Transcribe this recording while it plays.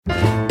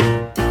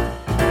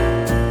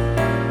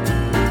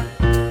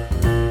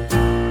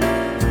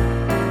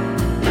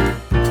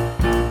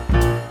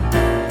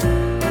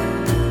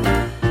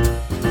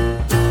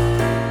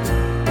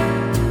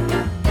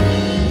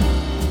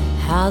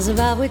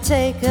about we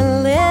take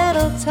a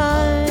little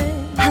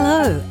time.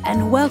 Hello,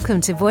 and welcome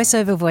to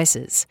Voiceover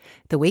Voices,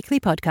 the weekly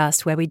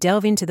podcast where we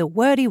delve into the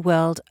wordy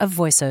world of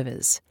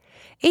voiceovers.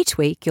 Each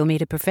week, you'll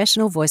meet a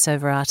professional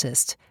voiceover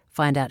artist,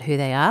 find out who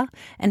they are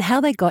and how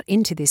they got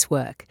into this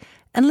work,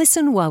 and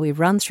listen while we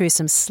run through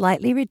some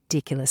slightly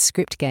ridiculous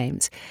script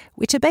games,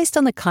 which are based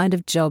on the kind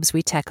of jobs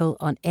we tackle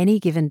on any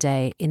given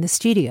day in the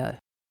studio.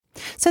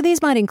 So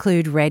these might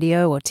include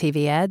radio or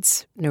TV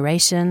ads,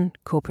 narration,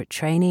 corporate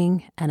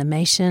training,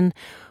 animation,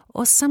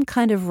 or some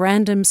kind of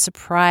random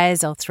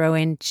surprise I'll throw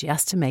in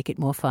just to make it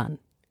more fun.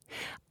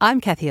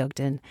 I'm Kathy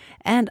Ogden,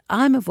 and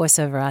I'm a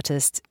voiceover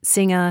artist,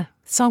 singer,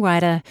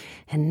 songwriter,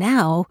 and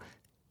now,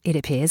 it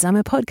appears, I'm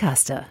a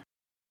podcaster.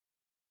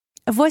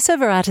 A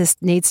voiceover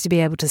artist needs to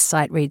be able to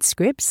sight read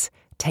scripts,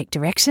 take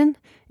direction,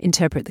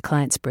 interpret the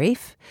client's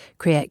brief,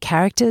 create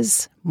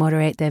characters,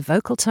 moderate their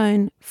vocal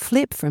tone,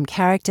 flip from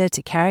character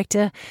to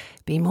character,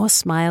 be more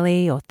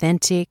smiley,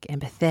 authentic,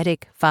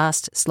 empathetic,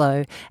 fast,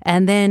 slow,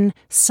 and then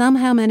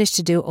somehow manage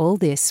to do all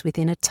this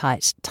within a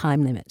tight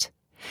time limit.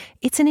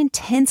 It's an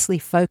intensely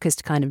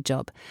focused kind of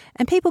job,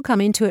 and people come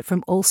into it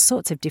from all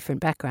sorts of different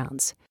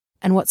backgrounds.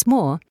 And what's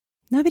more,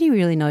 nobody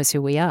really knows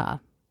who we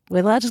are.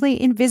 We're largely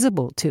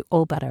invisible to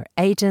all but our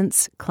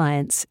agents,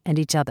 clients, and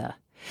each other.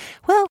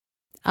 Well,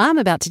 I'm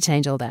about to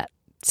change all that.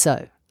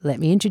 So let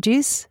me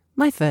introduce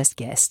my first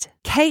guest.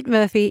 Kate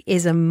Murphy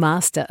is a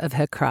master of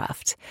her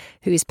craft,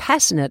 who is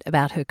passionate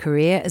about her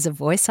career as a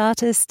voice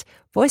artist,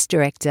 voice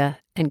director,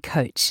 and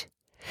coach.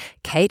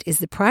 Kate is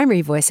the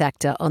primary voice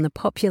actor on the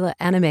popular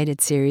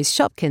animated series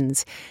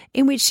Shopkins,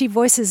 in which she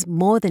voices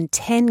more than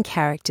 10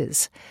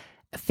 characters,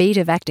 a feat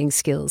of acting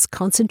skills,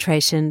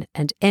 concentration,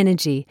 and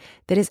energy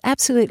that is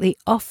absolutely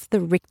off the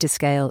Richter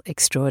scale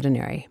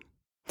extraordinary.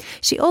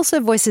 She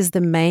also voices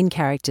the main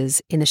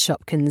characters in the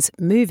Shopkins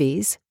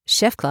movies,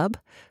 Chef Club,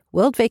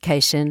 World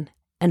Vacation,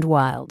 and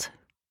Wild.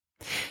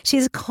 She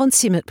is a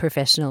consummate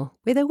professional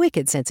with a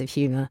wicked sense of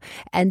humour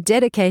and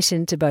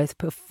dedication to both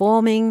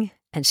performing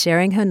and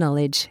sharing her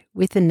knowledge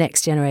with the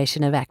next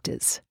generation of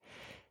actors.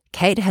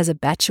 Kate has a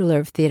Bachelor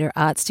of Theatre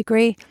Arts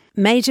degree,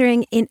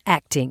 majoring in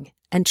acting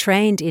and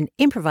trained in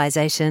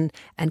improvisation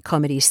and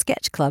comedy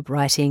sketch club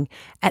writing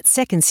at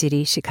Second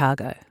City,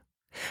 Chicago.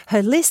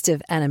 Her list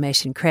of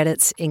animation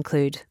credits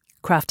include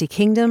Crafty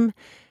Kingdom,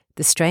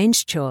 The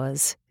Strange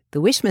Chores,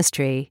 The Wishmas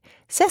Tree,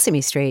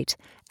 Sesame Street,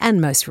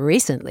 and most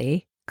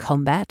recently,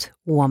 Combat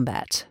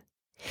Wombat.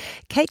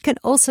 Kate can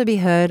also be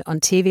heard on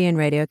TV and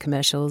radio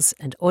commercials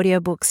and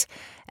audiobooks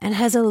and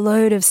has a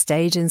load of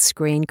stage and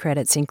screen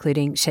credits,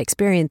 including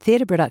Shakespearean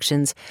theatre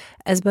productions,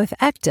 as both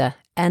actor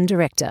and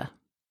director.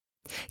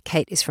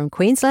 Kate is from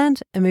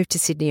Queensland and moved to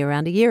Sydney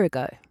around a year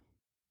ago.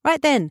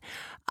 Right then,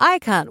 I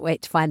can't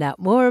wait to find out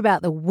more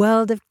about the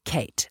world of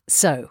Kate.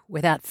 So,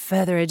 without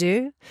further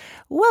ado,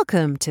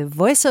 welcome to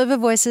Voiceover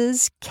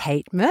Voices,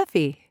 Kate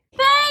Murphy.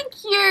 Thank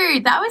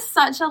you. That was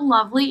such a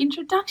lovely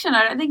introduction.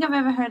 I don't think I've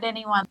ever heard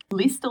anyone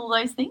list all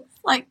those things,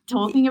 like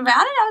talking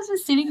about it. I was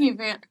just sitting here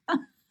being,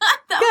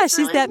 gosh,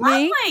 really is that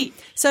lovely. me?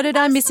 So did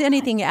I miss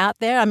anything out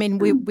there? I mean,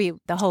 we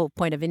the whole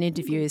point of an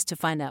interview is to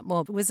find out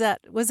more. But was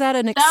that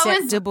an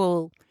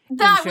acceptable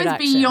introduction? That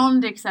was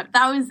beyond acceptable.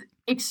 That was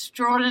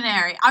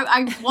extraordinary.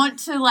 I want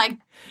to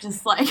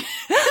just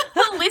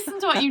listen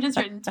to what you've just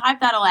written,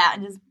 type that all out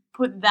and just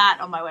put that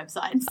on my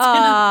website instead of what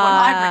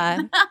I've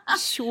written.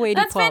 Sweetie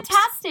That's pops.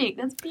 Fantastic.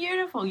 That's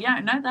beautiful. Yeah,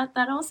 no,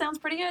 that all sounds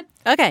pretty good.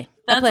 Okay,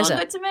 That's a pleasure. all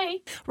good to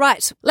me.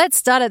 Right, let's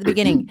start at the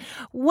beginning.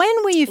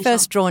 When were you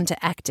first drawn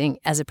to acting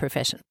as a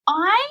profession?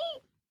 I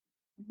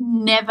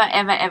never,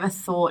 ever, ever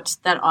thought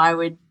that I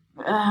would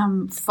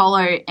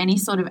follow any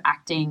sort of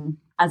acting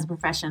as a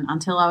profession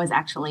until I was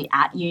actually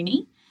at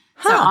uni.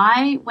 So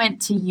I went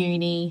to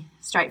uni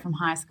straight from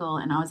high school,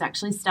 and I was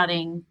actually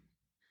studying,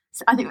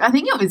 I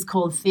think it was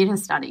called theatre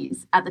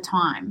studies at the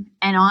time,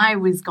 and I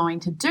was going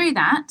to do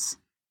that,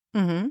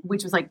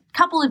 which was like a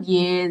couple of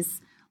years,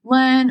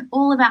 learn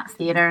all about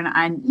theatre,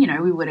 and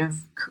we would have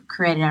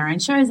created our own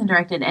shows and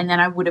directed, and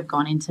then I would have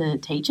gone into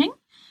teaching.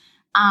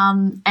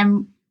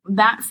 And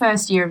that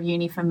first year of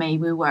uni for me,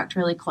 we worked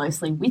really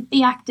closely with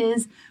the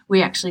actors.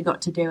 We actually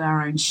got to do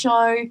our own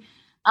show.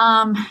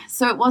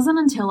 So it wasn't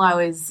until I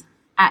was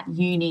at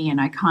uni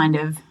and I kind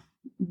of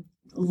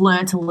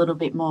learnt a little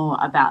bit more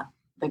about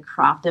the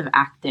craft of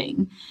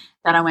acting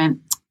that I went,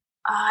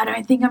 I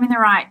don't think I'm in the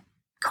right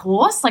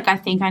course. I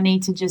think I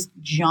need to just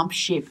jump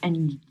ship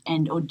and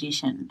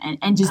audition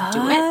and just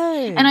do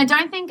it. And I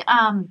don't think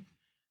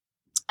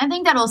I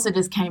think that also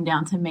just came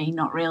down to me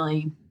not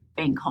really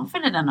being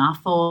confident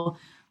enough or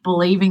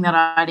believing that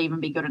I'd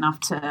even be good enough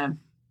to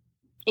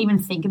even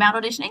think about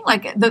auditioning.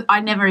 I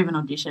never even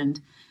auditioned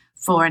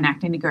for an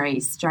acting degree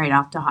straight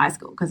after high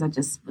school because I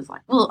just was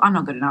like, well, I'm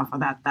not good enough for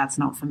that. That's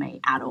not for me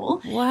at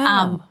all.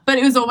 Wow. But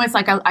it was almost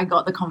like I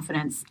got the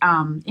confidence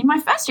in my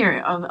first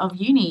year of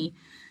uni,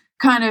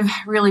 kind of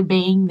really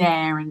being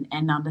there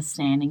and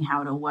understanding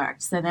how it all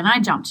worked. So then I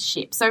jumped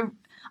ship. So,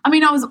 I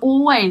mean, I was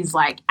always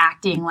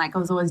acting, I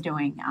was always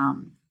doing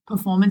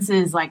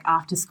performances like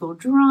after school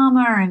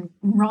drama and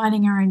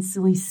writing our own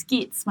silly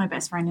skits, my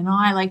best friend and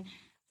I. Like,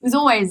 was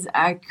always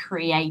a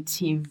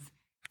creative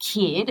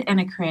kid and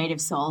a creative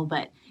soul.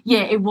 But,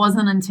 yeah, it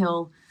wasn't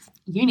until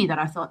uni that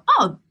I thought,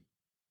 oh,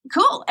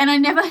 cool. And I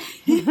never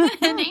 –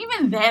 and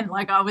even then,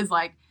 like, I was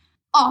like,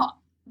 oh,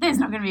 there's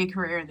not going to be a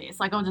career in this.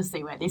 Like, I'll just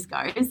see where this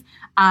goes.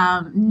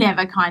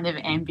 Never kind of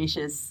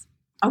ambitious.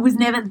 I was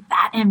never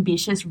that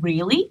ambitious,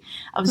 really.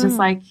 I was just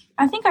like,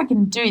 I think I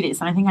can do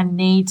this and I think I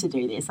need to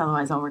do this,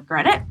 otherwise I'll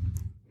regret it.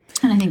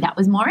 And I think that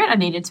was more it. I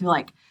needed to,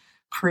 like,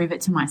 prove it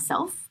to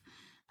myself.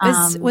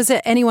 Was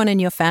there anyone in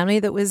your family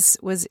that was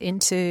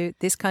into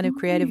this kind of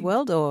creative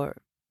world or?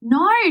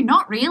 No,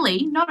 not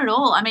really. Not at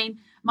all. I mean,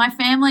 my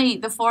family,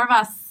 the four of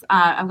us,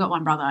 I've got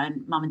one brother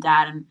and mum and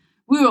dad, and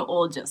we were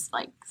all just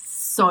like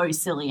so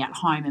silly at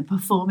home and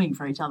performing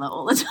for each other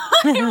all the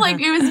time. Like,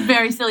 it was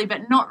very silly,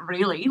 but not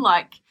really.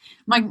 Like,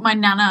 my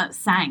nana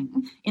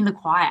sang in the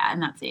choir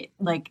and that's it.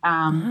 Like,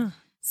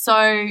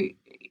 so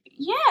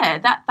yeah,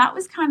 that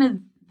was kind of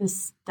the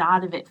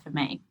start of it for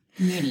me,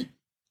 uni.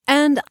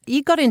 And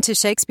you got into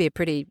Shakespeare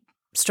pretty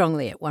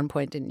strongly at one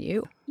point, didn't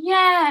you?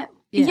 Yeah.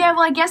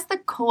 Well, I guess the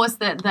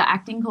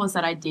acting course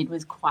that I did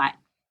was quite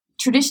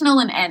traditional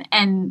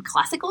and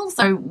classical.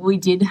 So we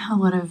did a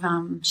lot of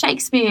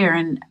Shakespeare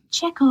and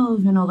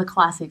Chekhov and all the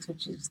classics,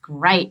 which is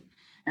great.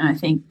 And I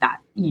think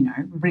that, you know,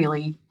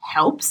 really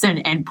helps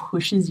and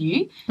pushes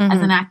you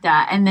as an actor.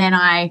 And then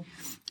I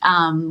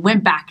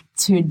went back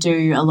to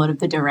do a lot of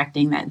the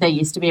directing. That there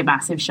used to be a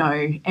massive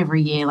show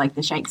every year, like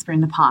the Shakespeare in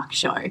the Park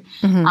show.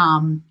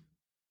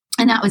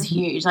 And that was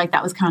huge. Like,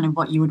 that was kind of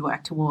what you would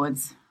work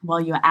towards while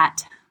you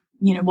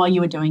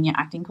were doing your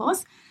acting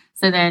course.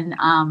 So then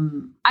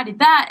I did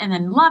that and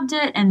then loved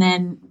it, and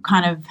then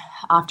kind of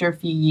after a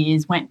few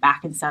years went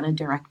back and started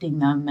directing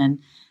them. And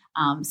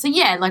so,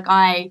 yeah, like,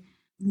 I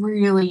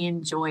really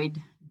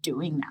enjoyed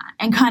doing that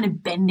and kind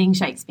of bending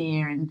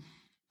Shakespeare and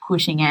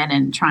pushing it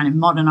and trying to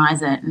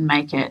modernize it and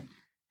make it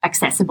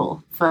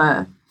accessible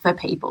for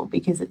people,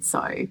 because it's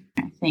so,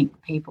 I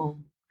think people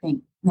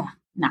think,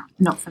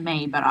 not for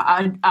me, but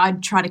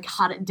I'd try to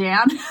cut it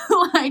down.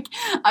 Like,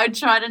 I'd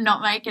try to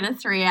not make it a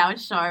 3-hour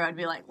show. I'd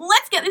be like,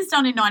 let's get this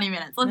done in 90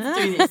 minutes. Let's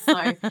do this. So,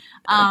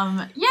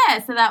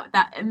 so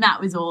that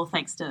was all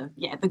thanks to,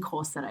 the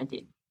course that I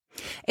did.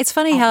 It's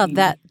funny how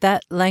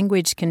that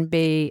language can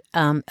be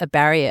a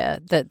barrier,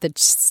 the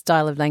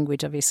style of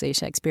language, obviously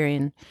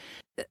Shakespearean.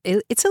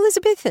 It's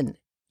Elizabethan.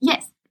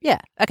 Yes. Yeah.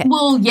 Okay.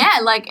 Well, yeah,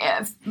 like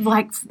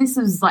this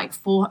was like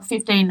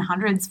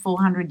 1500s,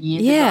 400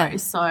 years ago.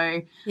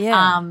 So,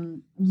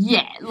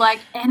 like,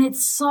 and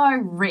it's so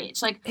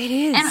rich. Like, it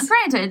is. And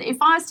granted, if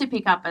I was to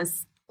pick up I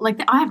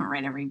haven't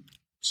read every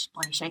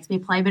bloody Shakespeare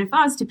play, but if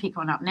I was to pick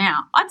one up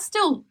now, I would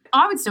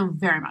still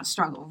very much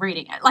struggle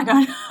reading it. Like,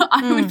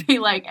 I would be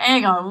like,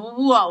 hang on,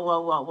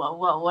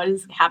 whoa, what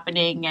is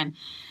happening? And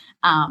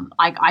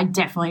I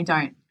definitely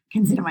don't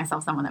consider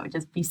myself someone that would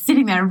just be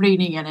sitting there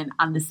reading it and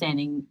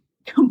understanding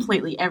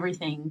completely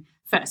everything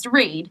first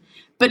read,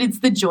 but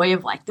it's the joy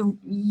of, like,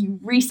 you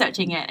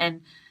researching it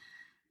and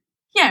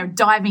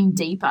diving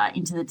deeper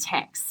into the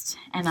text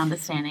and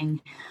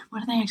understanding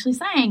what are they actually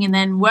saying, and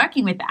then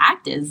working with the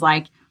actors.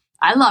 Like,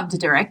 I loved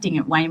directing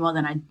it way more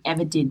than I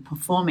ever did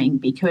performing,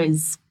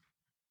 because,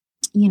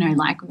 you know,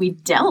 like, we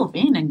delve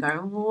in and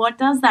go, well, what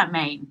does that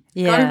mean?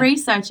 Go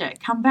research it,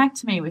 come back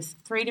to me with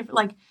 3 different,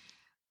 like,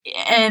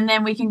 and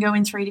then we can go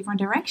in 3 different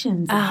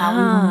directions of how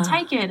we want to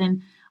take it.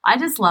 And I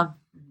just love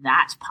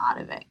that part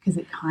of it, because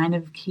it kind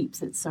of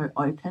keeps it so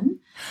open.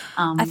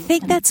 I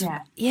think that's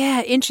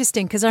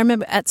interesting, because I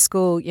remember at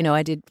school, you know,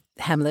 I did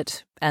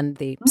Hamlet and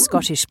the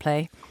Scottish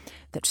play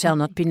that shall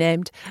not be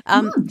named.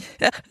 Who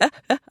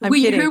were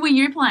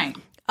you playing?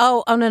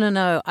 Oh,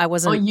 no, I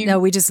wasn't. No,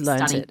 we just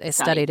learned it. I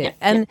studied it.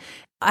 And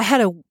I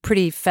had a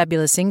pretty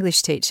fabulous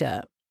English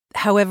teacher.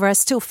 However, I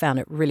still found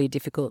it really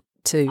difficult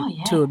to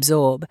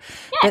absorb.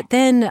 Yeah. But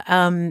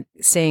then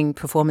seeing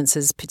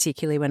performances,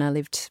 particularly when I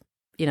lived,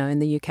 you know, in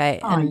the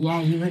UK.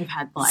 You would have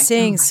had, like,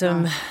 seeing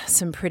some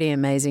pretty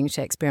amazing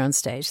Shakespeare on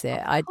stage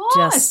there.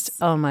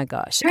 Oh my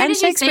gosh. And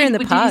Shakespeare in the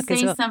Park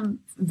as well. Some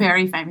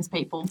very famous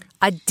people?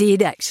 I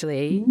did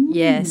actually.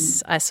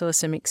 Yes, I saw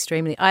some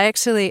extremely. I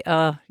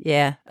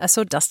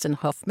saw Dustin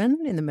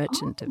Hoffman in The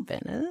Merchant of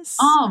Venice.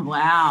 Oh,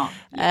 wow.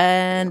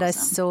 And awesome. I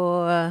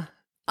saw.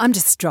 I'm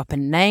just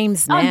dropping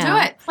names now. Oh, do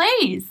it,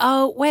 please.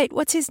 Oh, wait,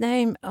 what's his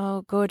name?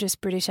 Oh, gorgeous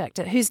British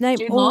actor. Whose name?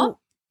 Jude Law?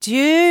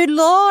 Jude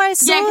Law, I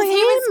saw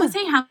him. Was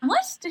he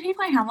Hamlet? Did he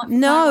play Hamlet?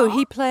 No,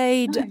 he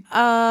played,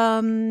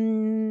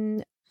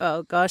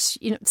 oh gosh,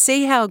 you know,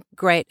 see how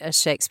great a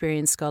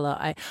Shakespearean scholar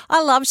I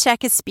love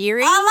Shakespeare.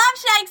 I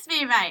love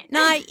Shakespeare, mate.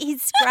 No,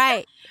 he's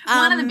great.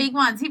 One of the big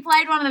ones. He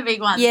played one of the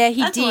big ones. Yeah,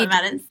 he That's did. All that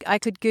matters. I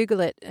could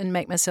Google it and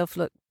make myself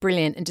look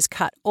brilliant and just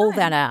cut all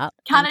that out.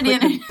 Cut it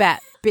in.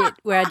 Bat bit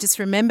where I just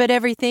remembered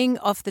everything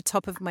off the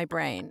top of my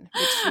brain,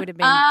 which would have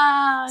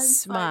been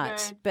smart.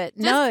 So but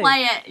just no,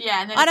 play it.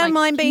 Yeah. And then I don't like,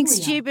 mind being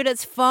Julia. stupid.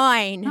 It's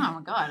fine. Oh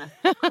my God.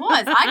 Of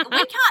course.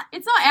 We can't,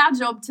 it's not our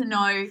job to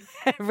know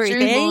Jude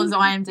Everything. Law's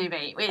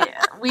IMDb.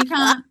 We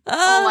can't,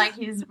 or like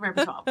his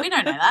repertoire. We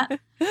don't know that.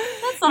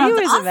 That's not He up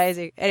to was us.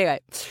 amazing. Anyway,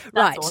 That's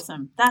right.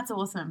 awesome. That's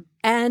awesome.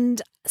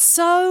 And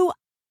so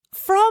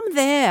from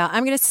there,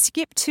 I'm going to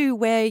skip to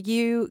where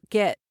you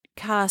get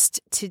cast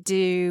to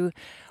do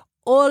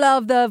all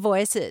of the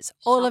voices,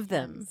 all of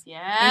them.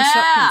 Yeah. In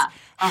Shopkins.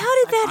 How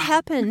Oh, did that fun.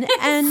 happen?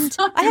 And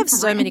so I have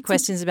so many random.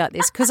 questions about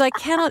this because I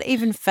cannot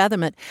even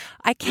fathom it.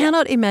 I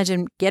cannot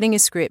imagine getting a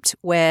script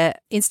where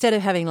instead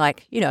of having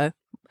like,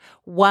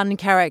 one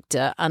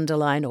character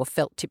underlined or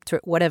felt tipped through,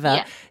 whatever,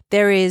 Yeah.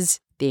 there is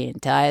the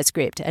entire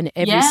script and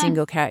every Yeah.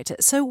 single character.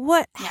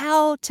 So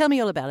tell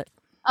me all about it.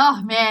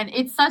 Oh man,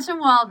 it's such a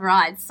wild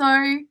ride. So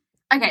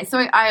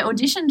I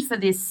auditioned for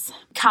this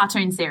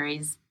cartoon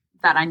series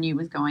that I knew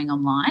was going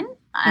online.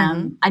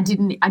 I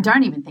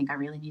don't even think I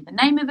really knew the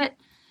name of it.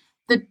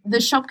 The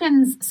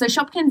Shopkins, so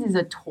Shopkins is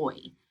a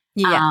toy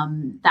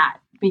that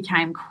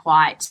became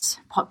quite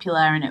popular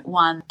and it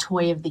won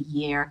Toy of the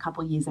Year a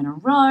couple of years in a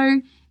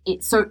row.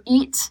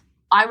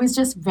 I was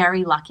just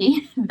very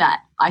lucky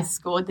that I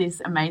scored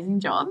this amazing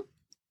job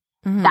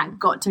that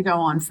got to go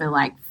on for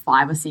like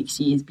 5 or 6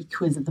 years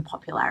because of the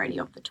popularity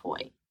of the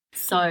toy.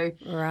 So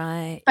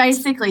right.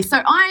 basically,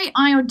 so I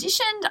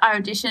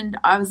auditioned.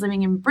 I was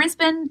living in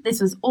Brisbane. This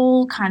was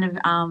all kind of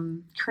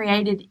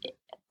created.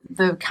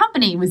 The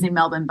company was in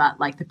Melbourne, but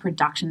like the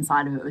production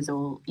side of it was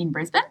all in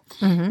Brisbane.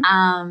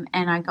 And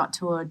I got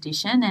to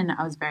audition and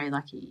I was very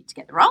lucky to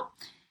get the role.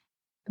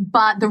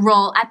 But the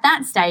role at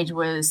that stage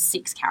was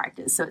 6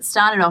 characters. So it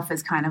started off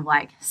as kind of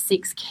like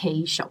 6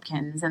 key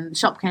Shopkins, and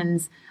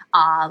Shopkins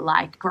are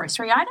like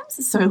grocery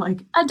items. So like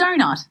a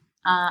donut,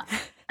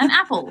 an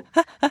apple,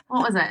 what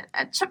was it?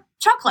 A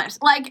chocolate.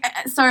 Like,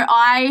 so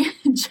I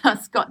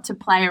just got to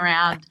play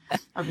around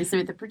obviously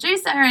with the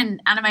producer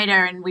and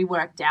animator, and we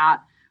worked out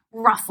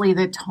roughly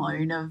the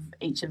tone of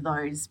each of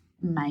those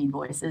main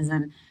voices.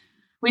 And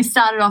we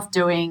started off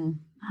doing,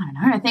 I don't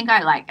know, I think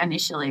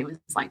initially it was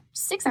like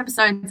 6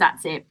 episodes,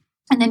 that's it.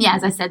 And then,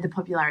 as I said, the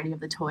popularity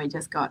of the toy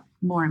just got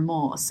more and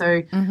more.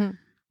 So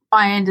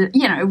I ended,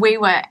 we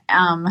were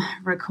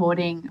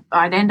recording,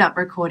 I'd end up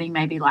recording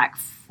maybe like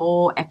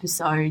 4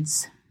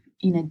 episodes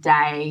in a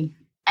day.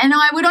 And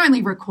I would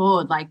only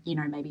record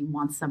maybe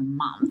once a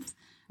month.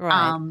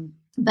 Right.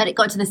 But it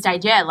got to the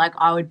stage, like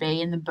I would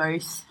be in the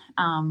booth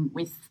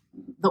with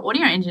the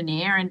audio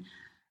engineer, and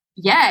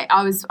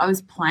I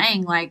was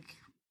playing like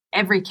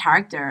every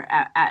character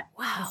at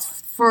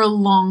for a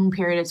long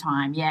period of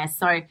time. Yeah.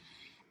 So,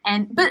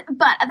 but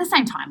at the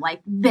same time,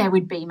 like there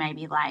would be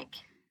maybe like,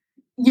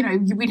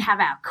 we'd have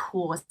our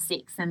core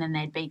 6, and then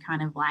there'd be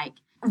kind of like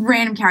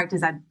random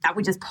characters that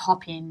would just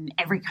pop in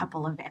every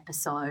couple of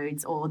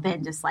episodes, or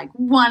then just like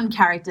one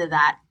character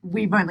that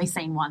we've only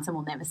seen once and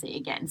we'll never see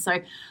again. So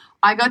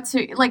I got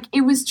to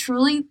it was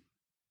truly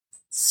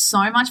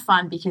so much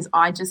fun because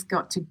I just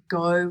got to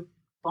go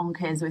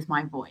bonkers with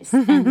my voice.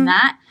 And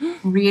that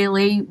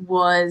really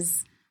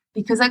was,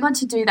 because I got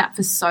to do that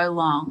for so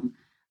long,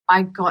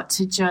 I got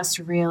to just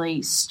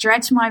really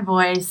stretch my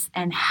voice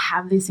and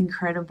have this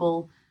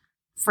incredible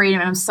freedom.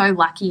 And I'm so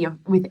lucky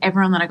with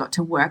everyone that I got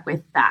to work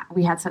with, that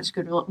we had such a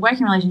good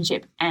working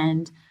relationship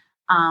and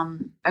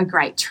a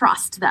great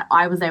trust that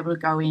I was able to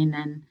go in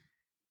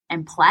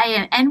and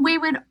play.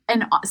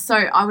 So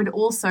I would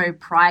also,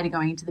 prior to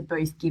going into the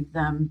booth, give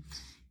them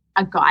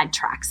a guide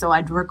track. So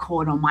I'd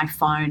record on my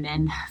phone,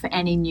 and for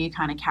any new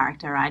kind of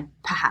character, I'd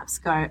perhaps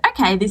go,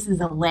 okay, this is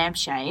a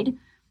lampshade.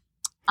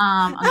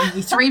 I'll give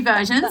you 3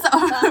 versions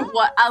of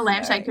what a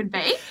lampshade could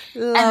be.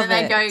 Love and then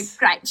they it. go,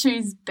 great,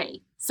 choose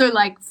B. So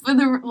like for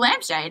the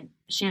lampshade,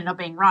 she ended up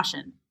being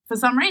Russian for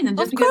some reason.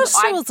 Just Of course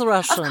because she was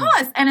Russian. Of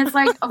course. And it's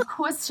like, of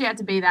course she had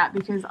to be that,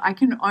 because I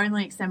can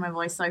only extend my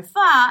voice so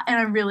far, and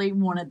I really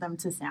wanted them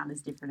to sound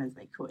as different as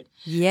they could.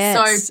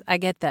 Yes, So I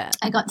get that.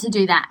 I got to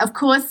do that. Of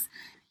course,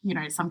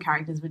 some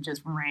characters would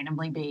just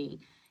randomly be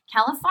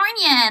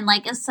Californian,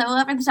 like so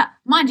over the top.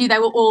 Mind you, they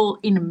were all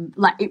in,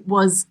 like, it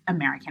was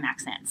American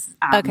accents.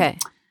 Okay.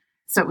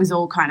 So it was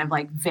all kind of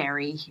like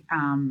very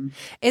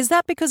Is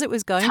that because it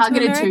was going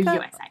targeted to to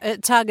America? USA.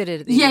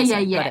 Targeted at the Yeah,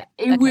 USA. yeah. Got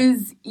It Okay.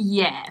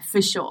 was,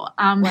 for sure.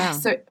 Wow.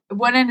 So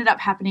what ended up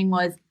happening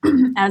was,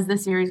 as the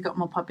series got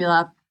more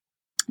popular,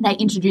 they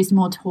introduced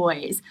more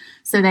toys.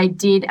 So they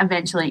did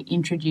eventually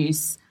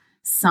introduce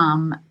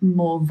some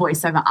more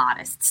voiceover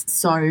artists.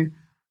 So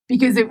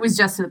because it was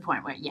just to the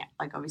point where,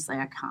 obviously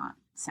I can't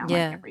sound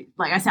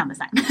I sound the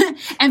same.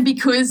 And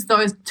because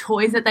those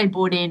toys that they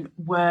brought in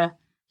were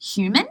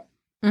human,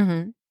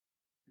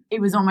 it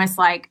was almost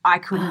like I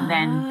couldn't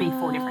then be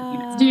 4 different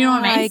humans. Do you know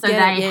what I mean?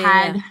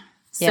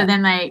 So Yeah.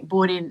 then they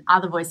brought in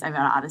other voiceover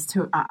artists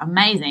who are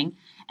amazing,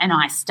 and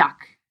I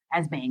stuck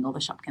as being all the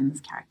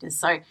Shopkins characters.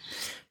 So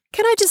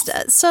Can I just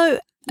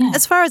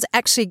as far as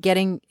actually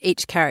getting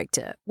each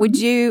character, would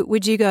you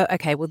go,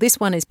 okay, well, this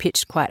one is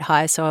pitched quite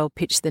high, so I'll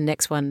pitch the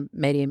next one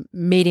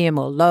medium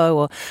or low,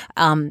 or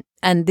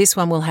and this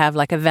one will have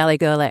like a Valley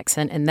Girl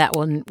accent, and that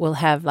one will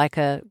have like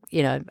a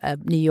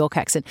New York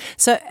accent.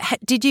 So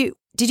did you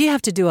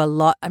have to do a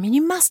lot? I mean,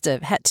 you must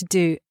have had to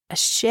do a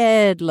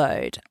shared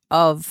load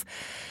of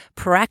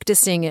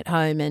practicing at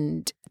home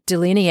and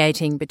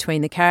delineating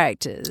between the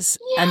characters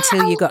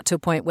until you got to a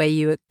point where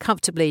you were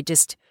comfortably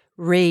just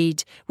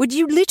read. Would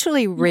you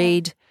literally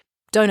read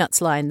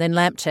Donuts line, then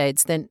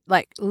Lampshades, then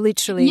like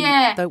literally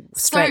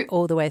straight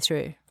all the way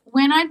through?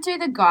 When I do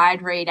the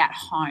guide read at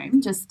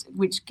home,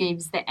 which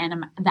gives the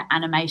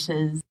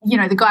animators,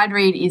 the guide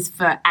read is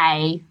for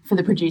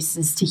the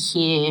producers to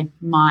hear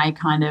my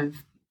kind of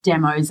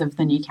demos of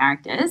the new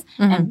characters,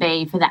 and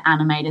B, for the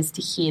animators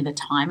to hear the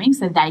timing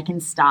so they can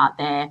start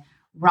their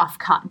rough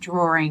cut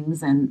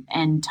drawings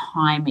and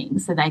timing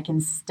so they can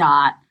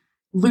start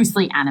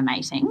loosely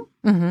animating.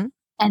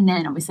 And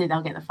then obviously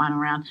they'll get the final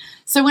round.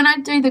 So when I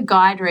do the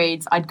guide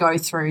reads, I'd go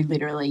through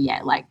literally,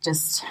 like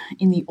just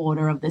in the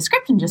order of the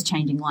script and just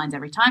changing lines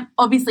every time.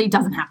 Obviously it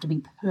doesn't have to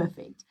be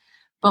perfect.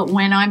 But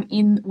when I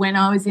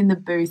was in the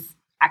booth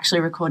actually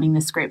recording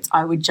the script,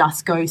 I would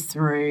just go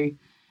through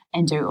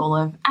and do all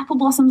of Apple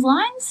Blossom's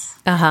lines,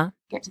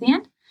 get to the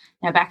end,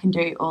 now back and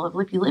do all of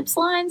Lippy Lips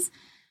lines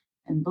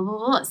and blah,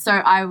 blah, blah. So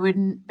I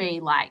wouldn't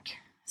be like,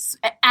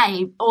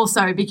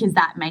 also because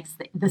that makes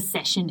the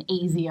session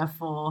easier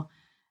for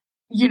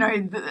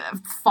the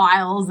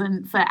files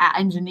and for our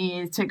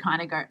engineers to kind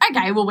of go,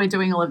 okay, well, we're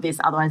doing all of this.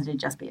 Otherwise, it'd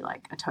just be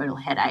like a total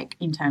headache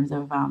in terms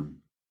of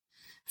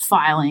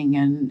filing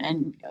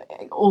and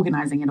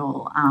organizing it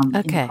all in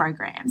the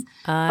programs.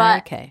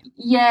 But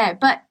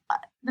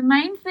the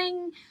main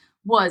thing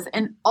was,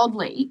 and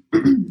oddly,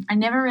 I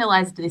never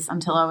realized this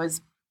until I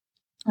was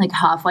like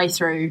halfway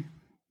through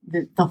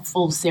the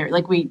full series.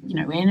 Like we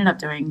ended up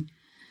doing,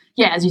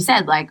 as you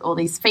said, like all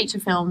these feature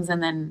films,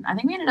 and then I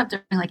think we ended up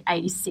doing like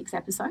 86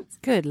 episodes.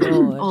 Good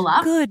Lord. All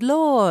up. Good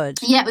Lord.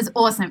 Yeah, it was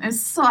awesome. It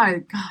was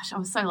I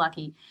was so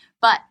lucky.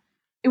 But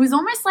it was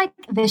almost like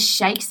the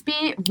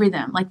Shakespeare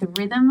rhythm, like the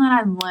rhythm that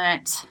I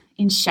learnt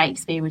in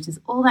Shakespeare, which is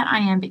all that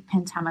iambic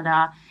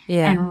pentameter,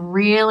 and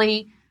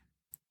really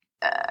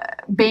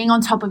being on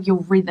top of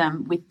your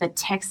rhythm with the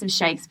text of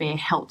Shakespeare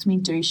helped me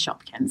do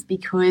Shopkins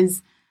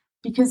because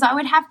I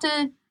would have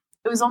to.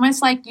 It was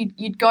almost like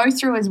you'd go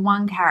through as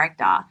one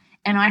character,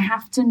 and I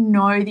have to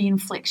know the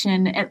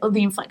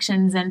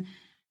inflections and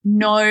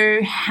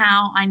know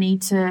how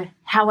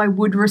I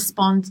would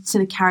respond to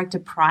the character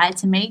prior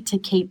to me to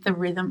keep the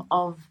rhythm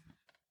of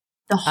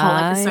the whole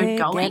episode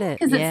going.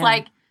 Because it's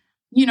like,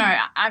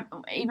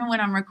 even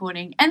when I'm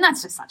recording, and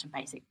that's just such a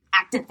basic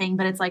actor thing,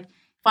 but it's like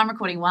if I'm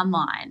recording one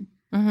line,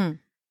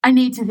 I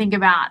need to think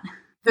about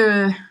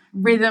the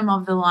rhythm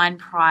of the line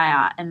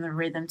prior and the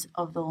rhythm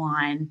of the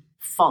line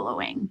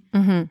following,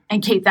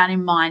 and keep that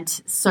in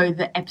mind so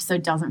the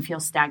episode doesn't feel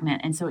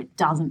stagnant, and so it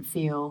doesn't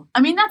feel.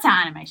 I mean, that's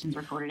how animation's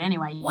recorded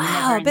anyway. You're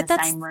never in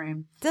the same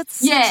room.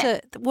 That's such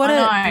a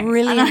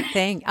brilliant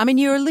thing. I mean,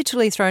 you were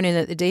literally thrown in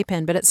at the deep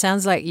end, but it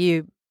sounds like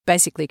you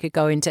basically could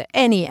go into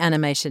any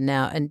animation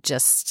now and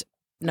just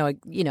know,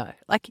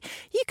 like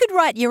you could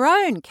write your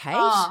own, Kate.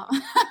 Oh.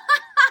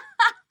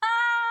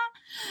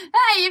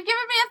 Hey, you've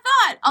given me a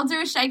thought. I'll do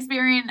a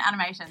Shakespearean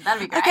animation.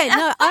 That'd be great. Okay,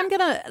 no, I'm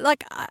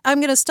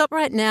gonna stop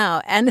right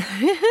now, and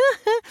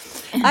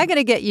I'm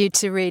gonna get you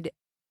to read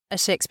a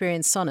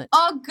Shakespearean sonnet.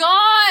 Oh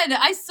God,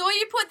 I saw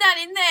you put that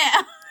in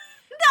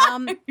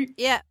there. No.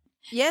 Yeah.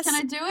 Yes. Can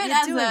I do it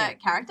as a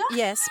character?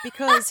 Yes,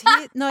 because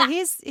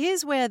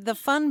here's where the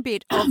fun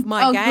bit of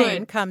my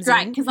game comes in.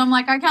 Right, because I'm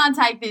like, I can't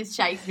take this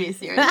Shakespeare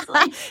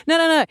seriously.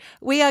 No.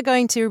 We are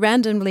going to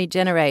randomly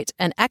generate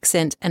an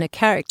accent and a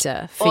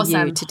character for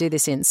you to do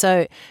this in.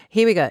 So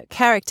here we go.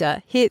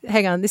 Character. Here,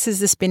 hang on. This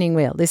is the spinning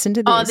wheel. Listen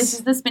to this. Oh, this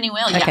is the spinning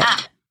wheel. Okay. Yeah.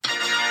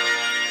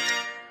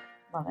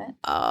 Love it.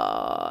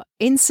 Oh,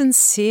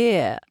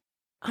 insincere.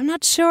 I'm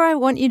not sure I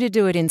want you to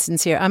do it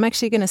insincere. I'm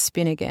actually going to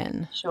spin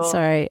again. Sure.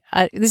 Sorry.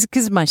 This is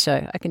because of my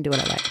show. I can do what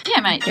I like.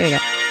 Yeah, mate. Here we go.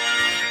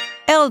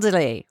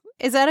 Elderly.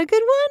 Is that a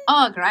good one?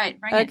 Oh, great.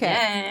 Bring it. Okay.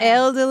 Yeah.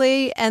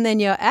 Elderly, and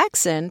then your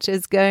accent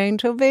is going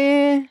to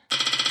be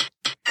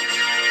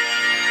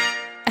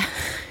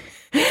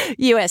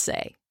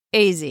USA.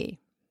 Easy.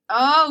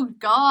 Oh,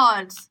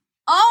 God.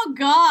 All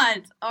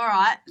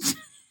right.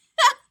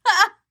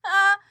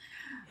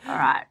 All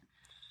right.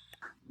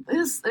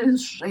 This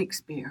is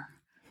Shakespeare.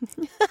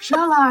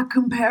 Shall I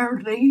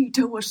compare thee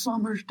to a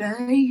summer's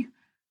day?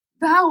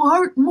 Thou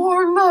art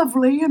more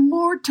lovely and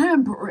more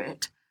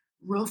temperate.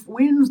 Rough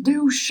winds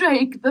do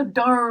shake the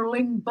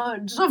darling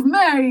buds of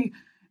May,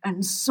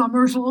 and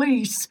summer's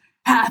lease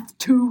hath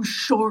too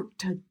short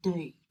to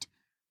date.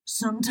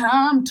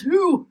 Sometime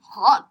too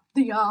hot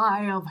the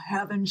eye of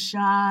heaven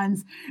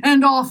shines,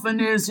 and often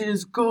is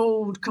his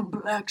gold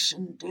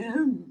complexion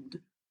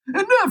dimmed.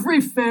 And every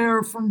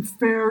fair from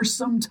fair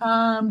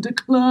sometime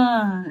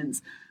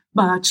declines,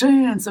 by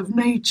chance of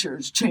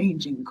nature's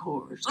changing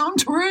course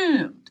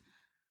untrimmed.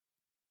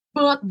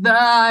 But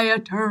thy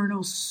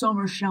eternal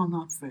summer shall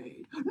not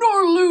fade,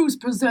 nor lose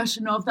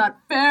possession of that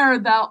fair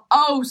thou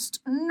owest,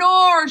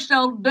 nor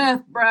shall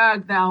death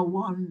brag thou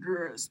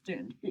wanderest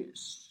in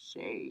his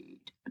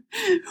shade.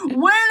 When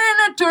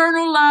in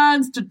eternal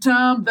lands to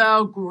time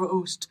thou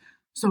growest,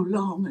 so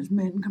long as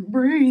men can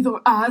breathe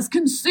or eyes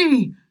can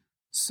see,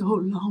 so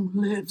long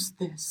lives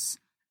this,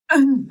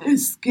 and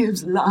this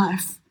gives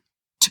life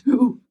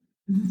to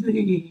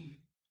thee.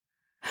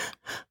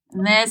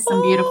 And there's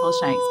some beautiful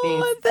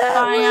Shakespeare.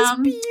 That was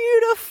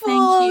beautiful.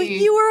 Thank you.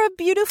 You were a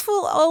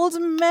beautiful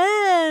old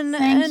man.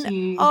 Thank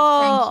you.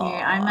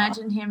 I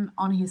imagined him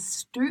on his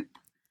stoop.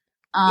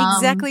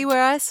 Exactly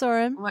where I saw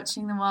him.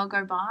 Watching the world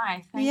go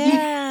by. Thank you.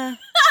 Yeah.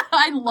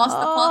 I lost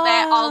the plot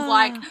there. I was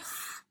like,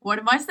 what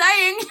am I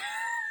saying?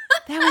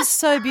 That was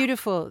so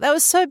beautiful.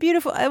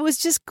 It was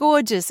just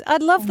gorgeous. I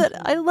love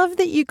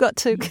that you got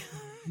to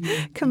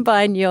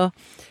combine your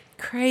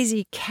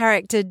crazy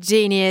character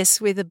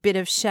genius with a bit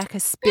of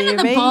Shakespeare. Bit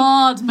of the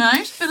bard,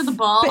 mate. Bit of the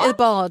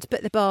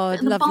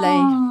bard. Lovely.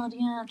 Bard,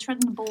 yeah,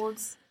 treading the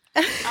boards.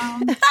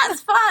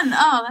 That's fun.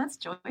 Oh, that's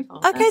joyful.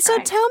 Okay, That's so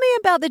great. tell me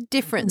about the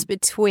difference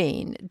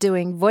between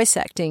doing voice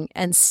acting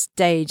and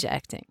stage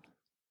acting.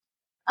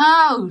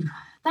 Oh,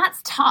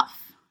 that's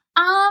tough.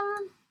 I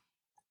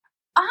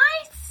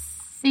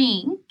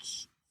think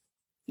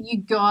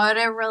you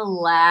gotta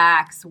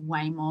relax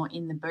way more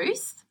in the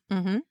booth.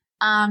 Mm-hmm.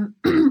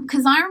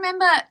 Because I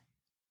remember,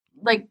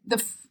 like,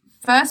 the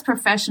first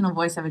professional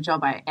voiceover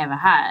job I ever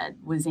had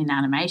was in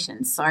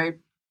animation. So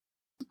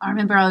I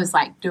remember I was,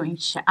 like, doing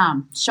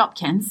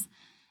Shopkins,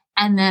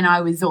 and then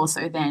I was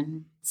also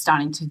then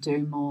starting to do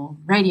more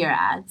radio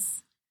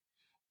ads.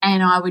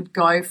 And I would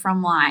go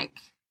from, like,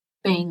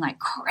 being, like,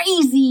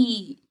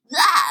 crazy,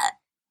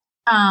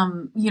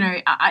 now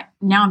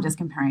I'm just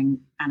comparing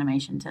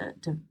animation to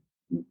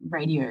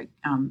radio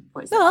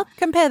voiceover. Well,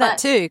 compare that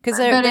too, because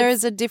there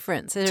is a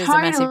difference. There is a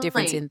massive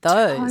difference in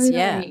those.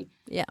 Totally.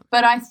 Yeah.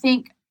 But I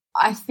think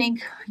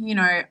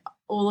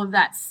all of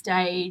that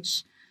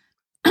stage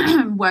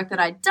work that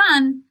I'd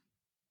done,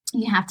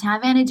 you have to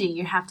have energy.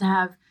 You have to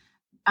have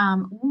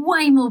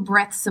way more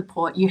breath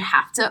support. You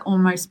have to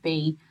almost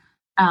be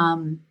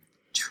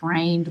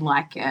trained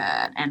like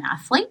an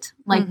athlete,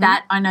 like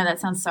that. I know that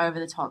sounds so over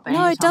the top, but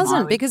no, it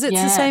doesn't, because it's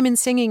the same in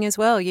singing as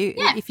well.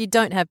 If you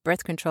don't have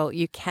breath control,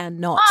 you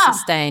cannot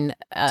sustain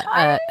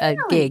a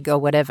gig or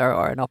whatever,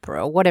 or an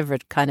opera or whatever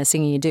kind of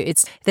singing you do.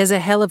 There's a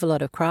hell of a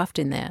lot of craft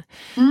in there.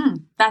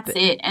 That's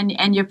it,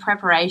 and your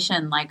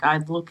preparation. Like,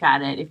 I'd look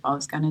at it if I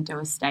was going to do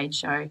a stage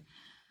show,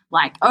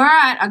 like, all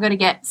right, I got to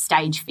get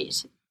stage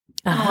fit.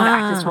 A lot of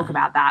actors talk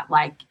about that.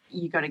 Like,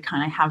 you got to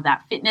kind of have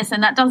that fitness,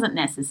 and that doesn't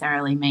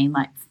necessarily mean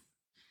like,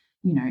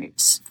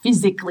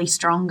 physically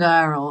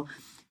stronger or,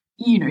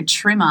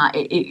 trimmer.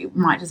 It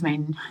might just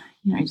mean,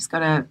 you just got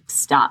to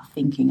start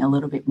thinking a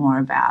little bit more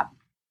about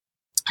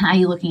how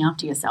you're looking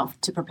after yourself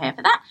to prepare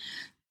for that.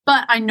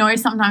 But I know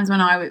sometimes when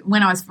I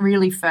was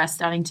really first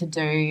starting to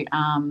do,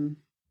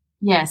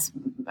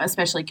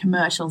 especially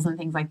commercials and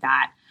things like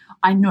that,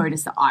 I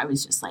noticed that I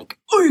was just like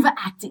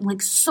overacting,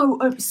 like so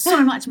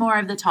much more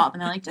over the top.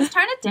 And they're like, just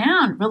tone it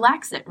down,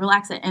 relax it.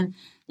 And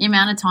the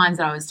amount of times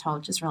that I was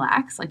told, just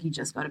relax, like, you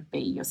just got to be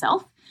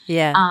yourself.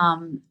 Yeah.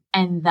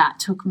 And that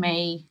took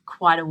me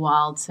quite a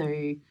while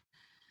to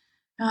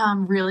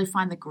really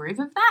find the groove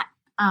of that.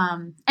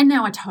 And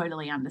now I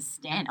totally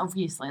understand,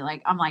 obviously.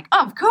 Like, I'm like,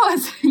 oh, of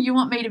course, you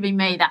want me to be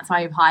me. That's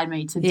why you've hired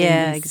me to do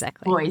this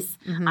voice.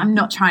 Mm-hmm. I'm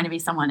not trying to be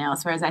someone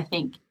else. Whereas I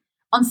think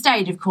on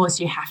stage, of course,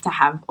 you have to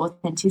have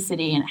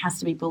authenticity and it has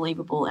to be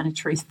believable and a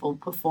truthful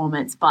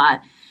performance. But,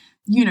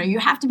 you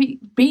have to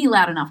be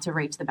loud enough to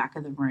reach the back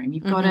of the room.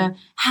 You've got to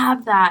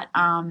have that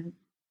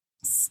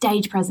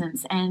stage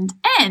presence and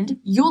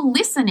you're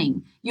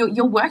listening.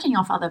 You're working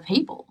off other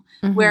people.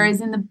 Mm-hmm.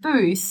 Whereas in the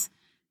booth,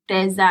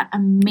 there's that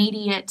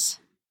immediate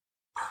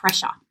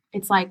pressure.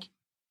 It's like,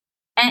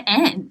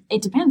 and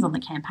it depends on the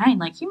campaign.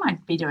 Like, you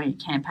might be doing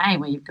a campaign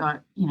where you've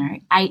got,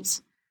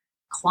 8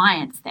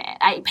 clients there,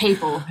 8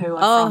 people who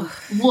are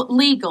from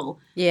legal.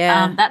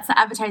 Yeah. That's the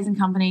advertising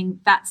company.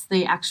 That's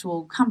the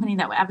actual company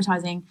that we're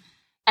advertising.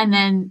 And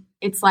then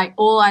it's like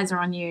all eyes are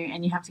on you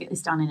and you have to get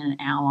this done in an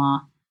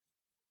hour.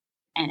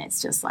 And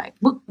it's just like,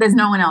 look, there's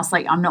no one else.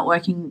 Like, I'm not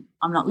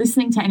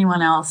listening to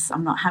anyone else.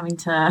 I'm not having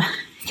to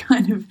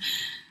kind of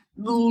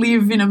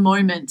live in a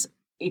moment.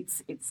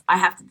 I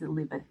have to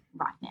deliver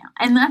right now.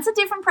 And that's a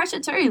different pressure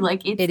too.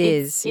 Like,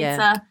 it's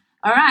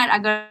all right, I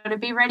got to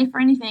be ready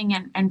for anything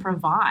and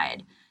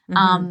provide.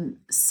 Mm-hmm.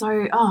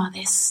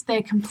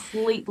 They're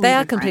completely different. They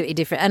are completely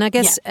different. And I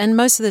guess, and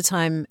most of the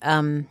time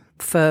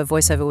for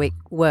voiceover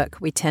work,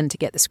 we tend to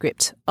get the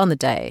script on the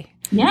day.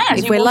 Yeah.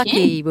 If we're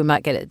lucky, we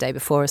might get it the day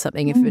before or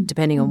something,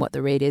 depending on what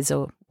the read is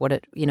or what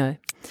it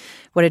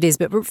is.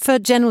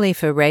 But generally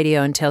for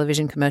radio and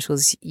television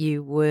commercials,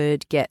 you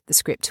would get the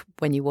script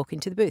when you walk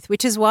into the booth,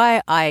 which is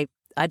why I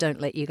don't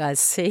let you guys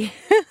see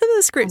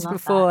the scripts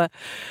before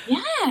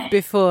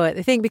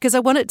the thing, because I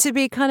want it to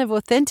be kind of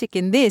authentic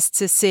in this,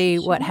 to see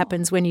what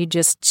happens when you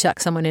just chuck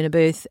someone in a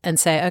booth and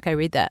say, okay,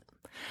 read that.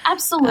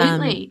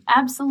 Absolutely.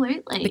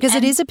 Absolutely. Because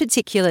it is a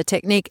particular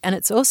technique, and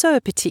it's also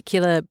a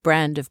particular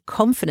brand of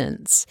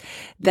confidence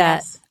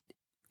that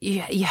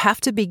you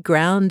have to be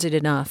grounded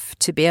enough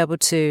to be able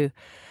to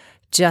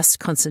just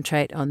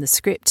concentrate on the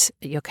script,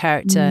 your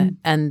character,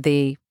 and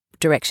the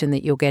direction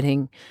that you're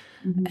getting,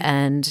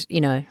 and,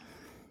 you know.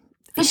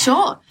 For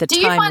sure. Do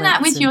you find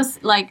that with your,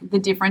 like, the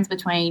difference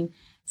between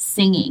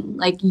singing,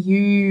 like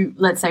you,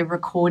 let's say,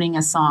 recording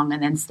a song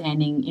and then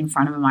standing in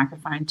front of a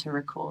microphone to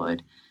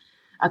record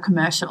a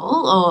commercial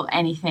or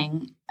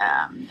anything,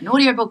 an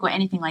audiobook or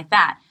anything like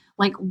that,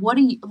 like what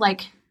are you,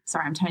 like,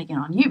 sorry, I'm turning it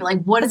on you, but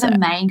like what are the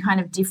main kind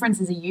of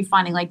differences are you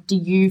finding? Like, do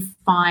you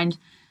find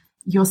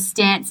your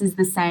stance is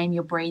the same,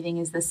 your breathing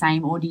is the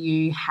same, or do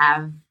you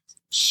have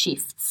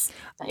shifts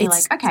that you're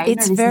like, okay,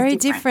 it's very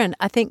different.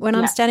 I think when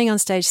I'm standing on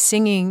stage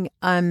singing,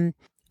 I'm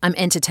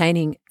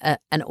entertaining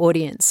an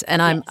audience,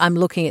 and I'm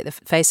looking at the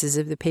faces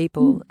of the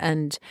people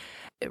and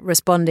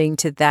responding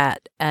to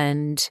that,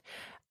 and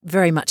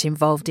very much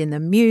involved in the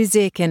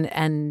music,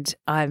 and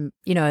I'm,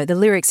 you know, the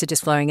lyrics are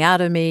just flowing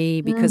out of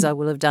me because I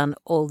will have done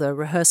all the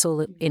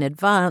rehearsal in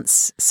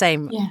advance.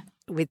 Same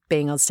with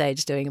being on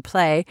stage doing a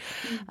play.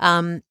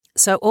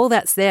 So all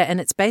that's there,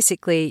 and it's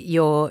basically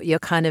you're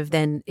kind of,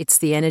 then it's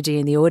the energy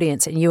in the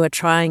audience, and you are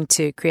trying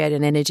to create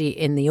an energy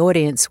in the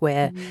audience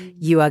where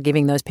you are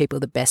giving those people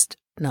the best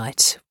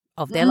night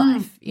of their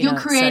life. You're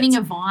creating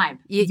a vibe.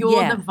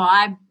 You're the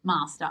vibe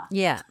master.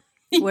 Yeah.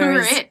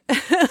 You're it.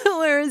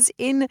 Whereas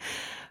in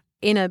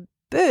a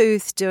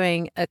booth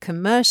doing a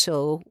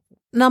commercial,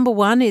 number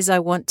one is I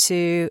want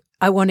to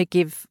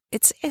give,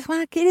 it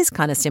is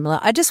kind of similar.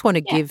 I just want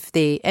to give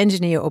the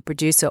engineer or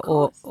producer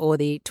or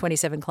the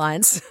 27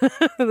 clients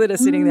that are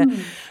sitting there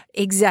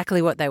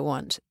exactly what they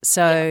want.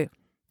 So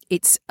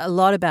it's a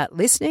lot about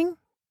listening,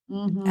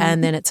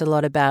 and then it's a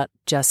lot about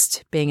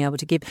just being able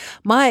to give.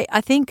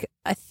 I think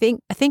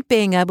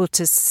being able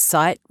to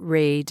sight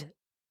read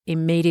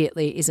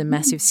immediately is a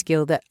massive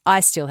skill that I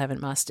still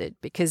haven't mastered,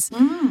 because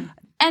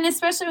and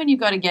especially when you've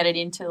got to get it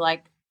into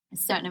like a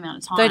certain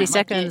amount of time, 30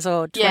 seconds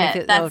or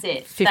 20 or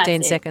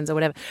 15 seconds or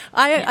whatever.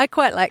 I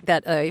quite like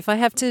that though. If I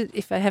have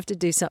to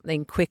do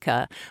something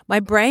quicker, my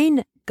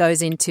brain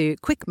goes into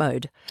quick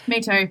mode. Me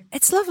too.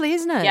 It's lovely,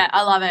 isn't it? Yeah,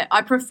 I love it.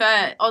 I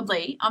prefer,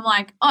 oddly, I'm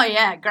like, oh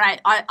yeah, great.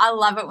 I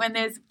love it when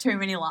there's too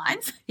many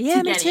lines.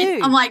 Yeah, me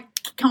too. I'm like,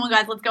 come on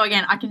guys, let's go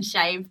again. I can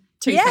shave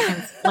 2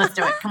 seconds. Let's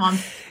do it. Come on.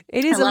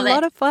 It is a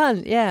lot of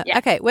fun. Yeah.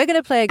 Okay, we're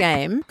going to play a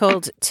game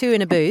called Two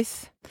in a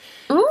Booth.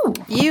 Ooh.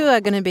 You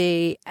are going to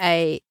be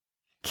a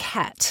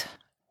cat.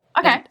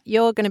 Okay.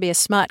 You're going to be a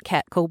smart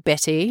cat called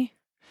Betty.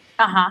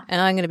 Uh-huh. And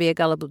I'm going to be a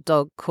gullible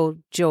dog called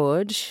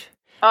George.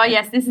 Oh,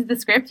 yes, this is the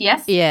script,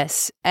 yes.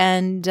 Yes.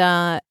 And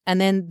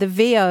then the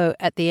VO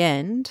at the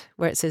end,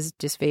 where it says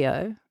just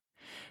VO,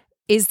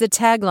 is the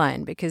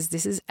tagline, because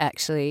this is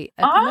actually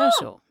a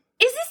commercial.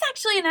 Is this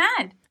actually an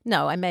ad?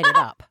 No, I made it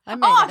up. I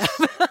made it up.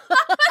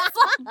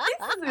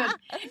 This is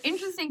an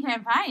interesting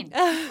campaign.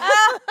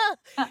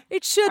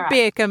 It should be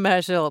a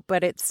commercial,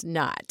 but it's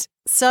not.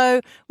 So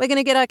we're going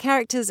to get our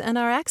characters and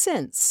our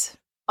accents.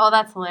 Oh,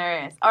 that's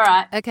hilarious. All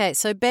right. Okay,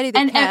 so Betty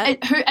the cat.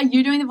 And who are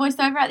you doing the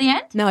voiceover at the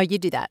end? No, you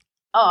do that.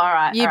 Oh, all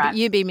right.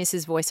 You be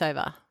Mrs.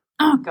 Voiceover.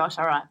 Oh, gosh,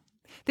 all right.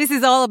 This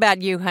is all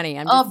about you, honey.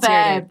 I'm just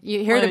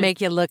here to make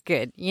you look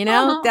good. You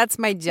know, that's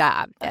my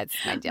job. That's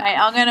my job. Hey,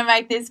 I'm going to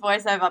make this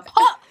voiceover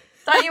pop.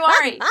 Don't you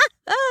worry.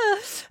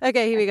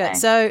 Okay, here we go.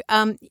 So,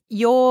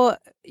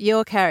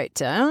 your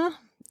character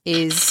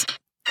is.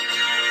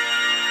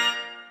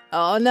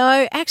 Oh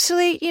no!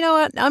 Actually, you know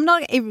what? I'm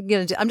not even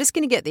going to. I'm just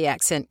going to get the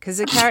accent, because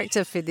the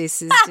character for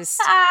this is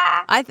just.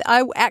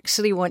 I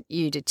actually want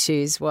you to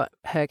choose what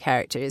her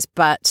character is,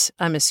 but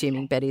I'm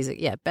assuming Betty's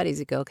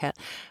a girl cat.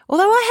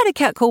 Although I had a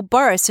cat called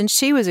Boris, and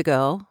she was a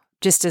girl.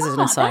 Just as an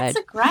aside, that's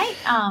a great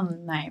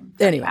name.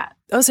 Anyway, I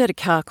also had a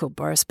car called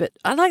Boris, but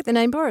I like the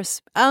name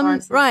Boris.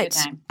 Boris is right, a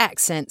good name.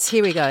 Accents.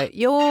 Here we go.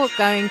 You're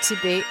going to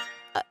be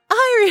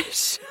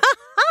Irish.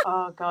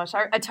 Oh gosh,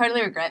 I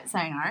totally regret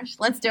saying Irish.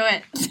 Let's do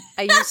it.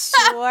 Are you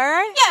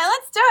sure? Yeah,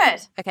 let's do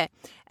it. Okay,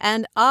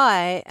 and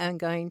I am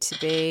going to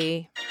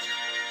be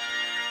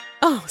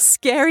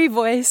scary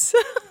voice.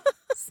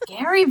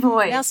 Scary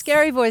voice. Now,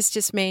 scary voice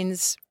just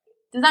means.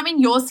 Does that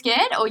mean you're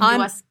scared or you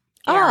are scary?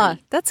 Ah,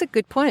 that's a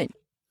good point.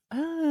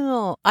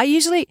 Oh,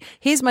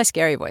 here's my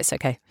scary voice,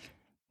 okay?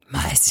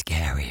 My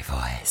scary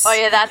voice. Oh,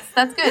 yeah,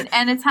 that's good.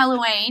 And it's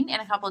Halloween in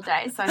a couple of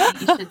days, so I think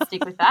you should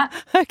stick with that.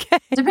 Okay.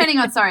 Depending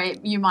on,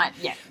 you might,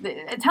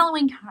 it's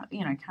Halloween,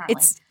 currently.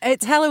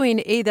 It's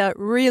Halloween either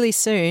really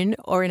soon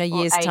or in a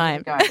year's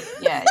time. Ago.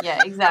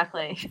 Yeah,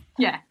 exactly.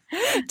 Yeah.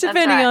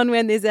 Depending on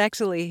when this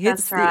actually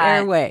hits the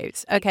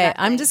airwaves. Okay, exactly.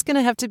 I'm just going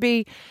to have to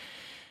be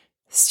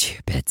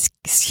stupid,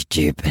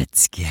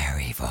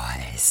 scary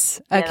voice.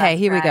 Yeah, okay,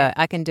 here we go.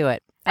 I can do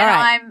it. All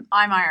right.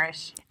 I'm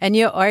Irish. And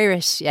you're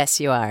Irish. Yes,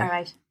 you are. All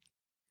right.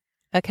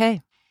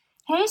 Okay.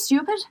 Hey,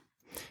 stupid.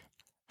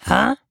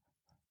 Huh?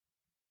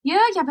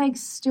 Yeah, you big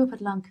stupid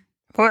lunk.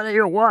 What do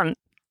you want?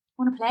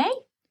 Want to play?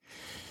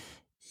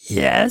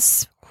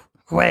 Yes.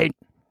 Wait,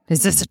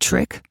 is this a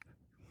trick?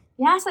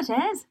 Yes, it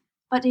is.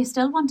 But do you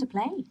still want to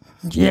play?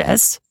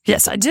 Yes,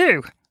 I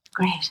do.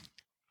 Great.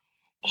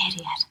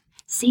 Idiot.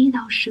 See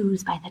those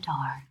shoes by the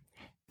door?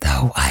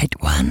 The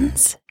white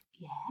ones?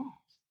 Yes.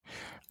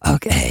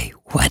 Okay,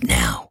 what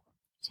now?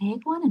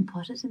 Take one and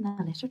put it in the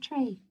litter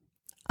tray.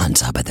 On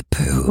top of the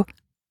poo?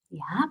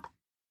 Yep.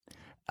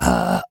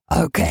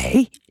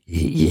 Okay.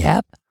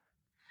 Yep.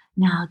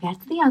 Now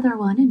get the other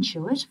one and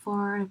chew it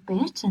for a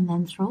bit and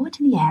then throw it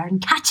in the air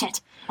and catch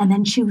it and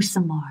then chew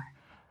some more.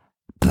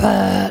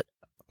 But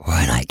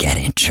won't I get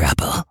in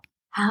trouble?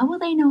 How will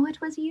they know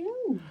it was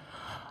you?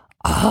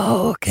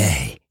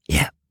 Okay.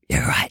 Yep,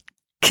 you're right.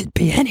 Could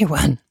be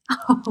anyone.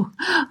 Oh,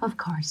 of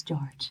course,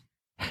 George.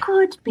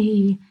 Could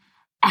be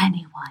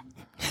anyone.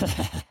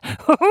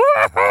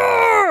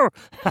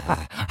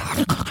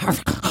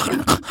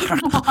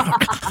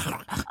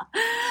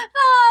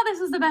 This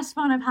is the best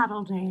fun I've had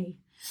all day.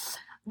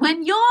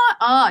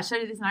 I'll show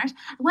you this in Irish.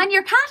 When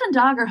your cat and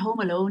dog are home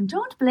alone,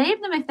 don't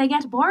blame them if they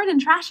get bored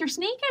and trash your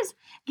sneakers.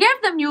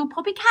 Give them new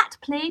Puppy Cat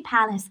Play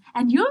Palace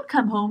and you'll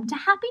come home to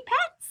happy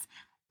pets.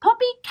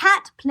 Puppy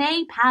Cat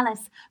Play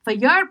Palace for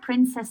your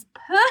princess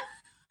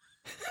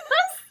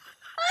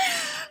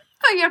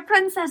for your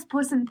princess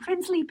puss and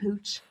princely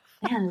pooch.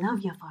 They'll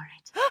love you for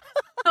it.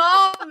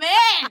 Oh,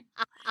 man.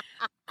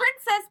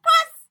 Princess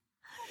Puss.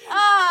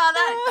 Oh,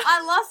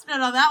 I lost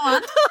it on that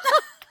one.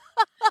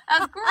 That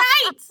was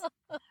great.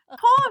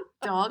 Poor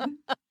dog.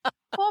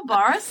 Poor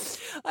Boris.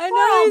 I Poor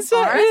know. old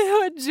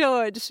Boris.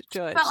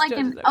 George. Felt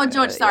like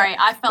George, sorry.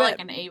 I felt like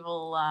an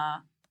evil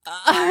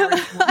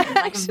Irish woman,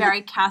 like a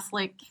very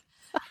Catholic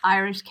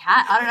Irish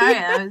cat. I don't know.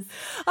 That was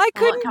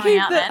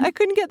I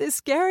couldn't get this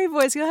scary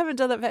voice. I haven't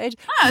done that for ages.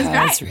 Oh, it was great.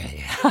 That's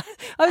really.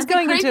 I was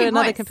going into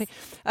another campaign.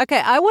 Okay,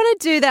 I want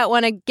to do that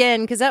one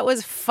again because that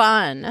was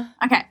fun.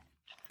 Okay.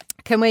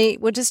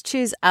 We'll just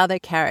choose other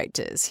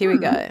characters. Here we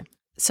go.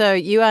 So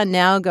you are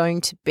now going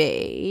to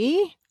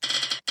be.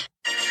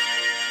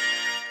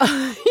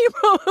 You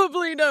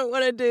probably don't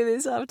want to do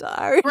this after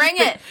Irish. Bring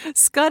it.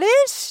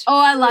 Scottish? Oh,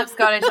 I love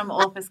Scottish. I'm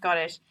all for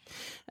Scottish.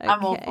 Okay.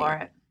 I'm all for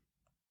it.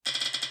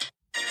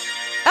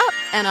 Oh,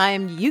 and I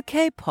am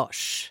UK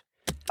posh.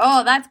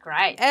 Oh, that's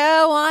great.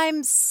 Oh,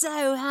 I'm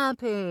so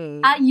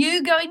happy. Are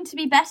you going to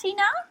be Betty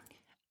now?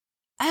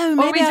 Oh, or are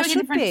maybe we I doing a should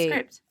different be.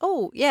 script?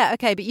 Oh, yeah,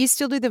 okay, but you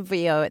still do the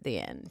VO at the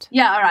end.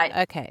 Yeah, all right.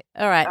 Okay,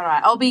 all right. All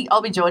right. I'll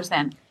be George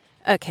then.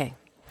 Okay,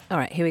 all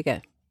right, here we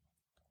go.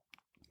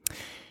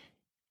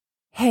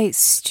 Hey,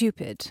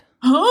 stupid.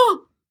 Huh?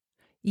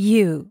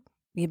 You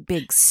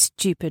big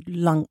stupid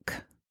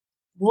lunk.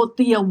 What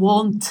do you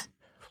want?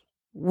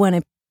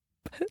 Wanna...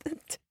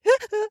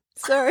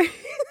 Sorry.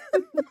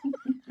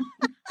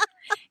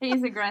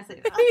 He's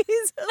aggressive.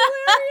 He's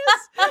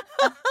hilarious.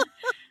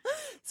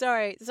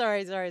 Sorry.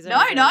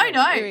 No.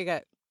 Here we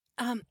go.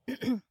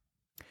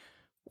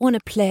 Wanna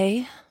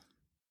play?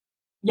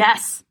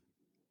 Yes.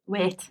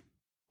 Wait.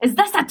 Is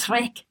this a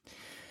trick?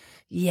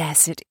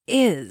 Yes, it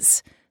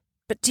is.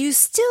 But do you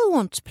still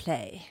want to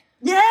play?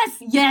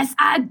 Yes,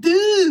 I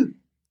do.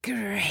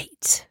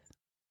 Great.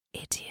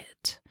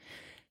 Idiot.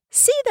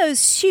 See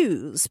those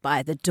shoes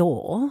by the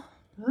door?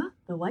 Huh?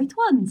 The white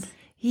ones?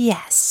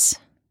 Yes.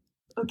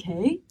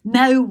 Okay.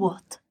 Now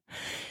what?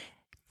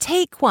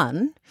 Take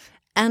one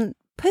and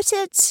put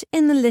it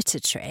in the litter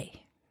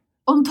tray.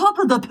 On top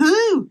of the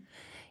poo?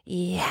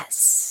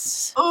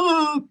 Yes.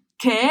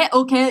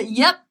 Okay,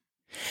 yep.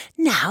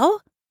 Now,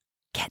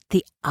 get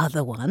the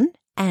other one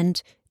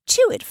and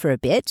chew it for a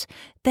bit,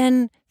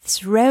 then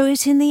throw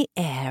it in the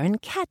air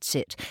and catch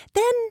it.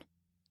 Then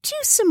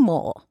chew some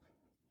more.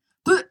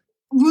 But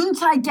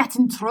won't I get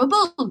in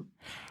trouble?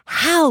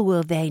 How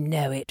will they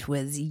know it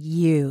was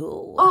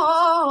you?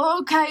 Oh,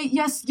 okay,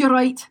 yes, you're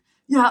right.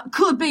 Yeah,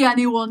 could be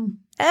anyone.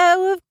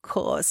 Oh, of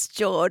course,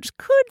 George.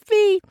 Could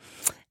be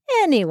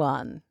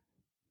anyone.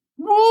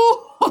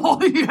 Oh,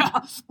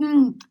 yeah.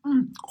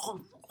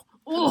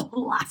 Oh,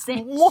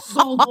 lassie,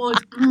 so good.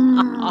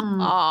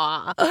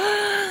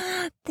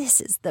 This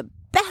is the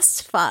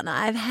best fun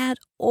I've had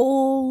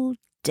all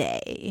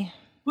day.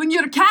 When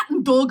your cat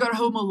and dog are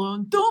home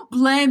alone, don't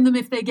blame them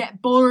if they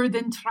get bored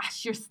and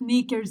trash your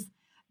sneakers.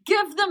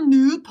 Give them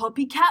new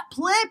Puppy Cat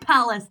Play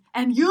Palace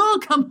and you'll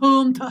come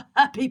home to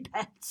happy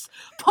pets.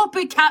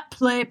 Puppy Cat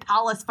Play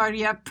Palace for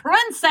your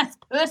Princess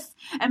Puss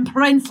and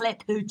Princely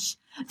Pooch.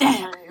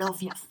 They'll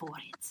love you for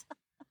it.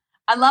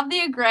 I love the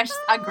aggression.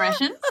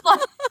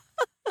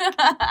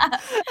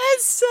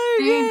 That's so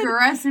good. The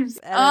aggressive.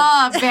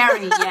 Oh,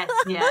 very, yes.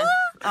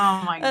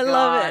 Oh, my God. I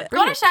love it.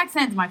 Scottish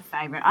accent's my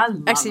favourite. I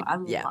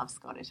love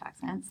Scottish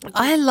accents.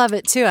 I love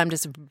it too. I'm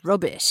just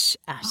rubbish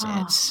at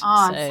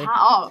it.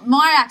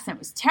 My accent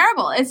was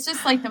terrible. It's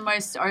just like the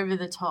most over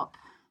the top.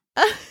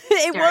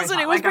 It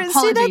wasn't. It was. Like,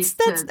 see,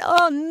 that's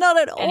not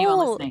at anyone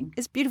all. Listening.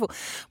 It's beautiful.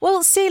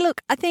 Well, see,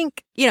 look, I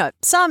think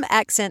some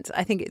accents.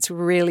 I think it's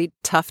really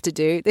tough to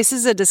do. This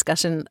is a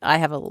discussion I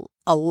have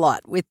a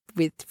lot with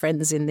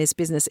friends in this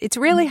business. It's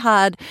really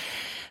hard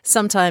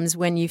sometimes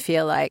when you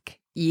feel like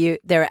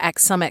there are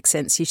some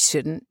accents you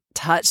shouldn't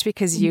touch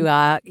because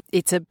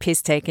it's a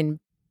piss-taken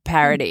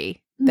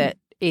parody that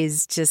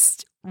is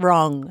just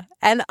wrong.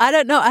 And I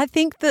don't know. I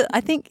think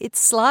it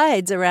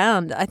slides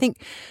around. I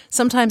think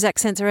sometimes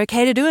accents are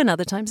okay to do and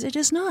other times they're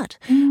just not.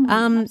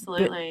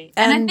 Absolutely.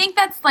 And I think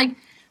that's like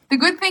the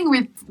good thing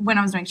with when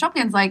I was doing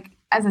Shopkins, like,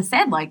 as I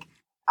said, like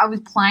I was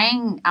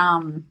playing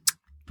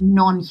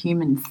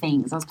non-human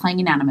things. I was playing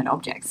inanimate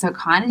objects. So it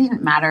kind of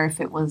didn't matter if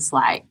it was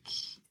like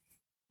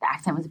the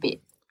accent was a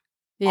bit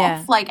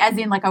off, like as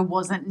in like I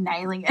wasn't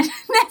nailing it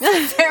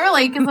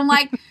necessarily because I'm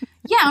like,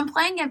 yeah, I'm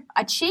playing a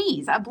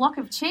block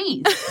of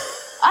cheese.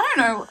 I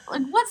don't know,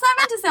 like what's that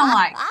meant to sound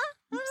like?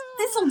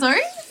 This'll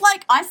do?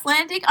 Like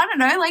Icelandic? I don't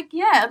know. Like,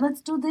 yeah, let's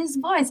do this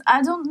voice.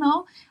 I don't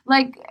know.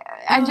 Like,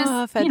 I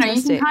just, fantastic.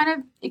 You can kind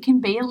of, it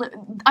can be a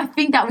little, I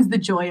think that was the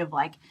joy of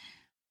like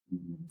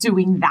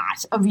doing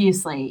that.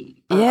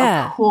 Obviously,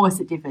 of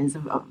course it differs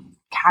of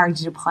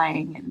character you're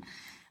playing and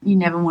you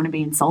never want to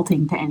be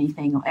insulting to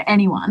anything or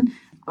anyone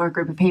or a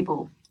group of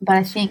people. But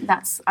I think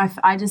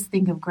I just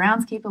think of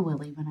Groundskeeper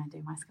Willie when I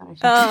do my Scottish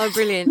accent. Oh,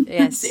 brilliant.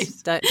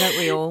 Yes. Don't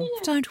we all?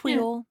 Yeah. Don't we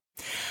all?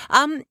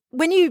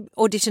 When you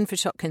auditioned for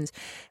Shopkins,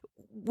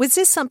 was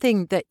this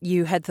something that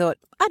you had thought,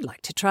 I'd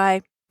like to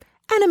try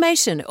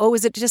animation, or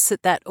was it just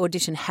that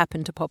audition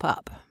happened to pop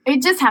up?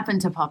 It just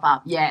happened to pop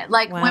up, yeah.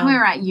 Like when we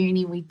were at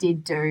uni, we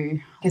did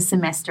do a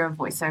semester of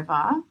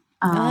voiceover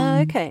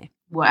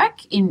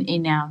work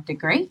in our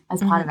degree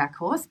as part of our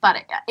course.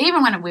 But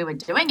even when we were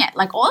doing it,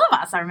 like all of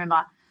us, I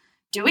remember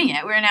doing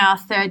it. We're in our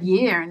third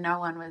year and no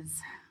one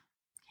was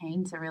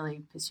keen to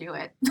really pursue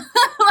it.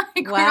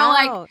 We were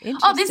like,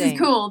 oh, this is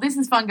cool. This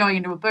is fun going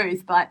into a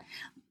booth, but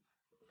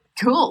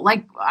cool.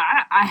 Like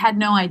I had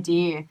no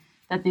idea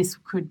that this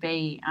could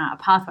be a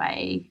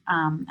pathway,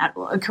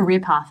 a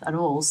career path at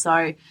all.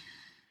 So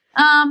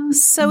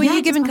were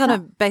you given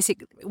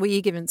were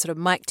you given sort of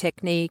mic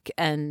technique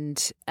and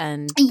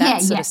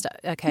that sort of stuff?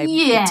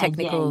 Okay,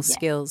 technical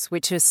skills,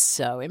 which is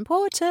so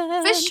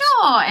important. For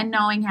sure, and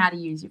knowing how to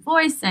use your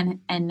voice and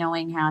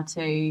knowing how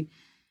to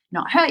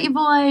not hurt your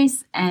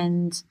voice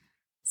and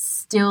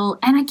still,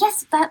 and I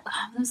guess that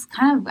was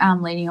kind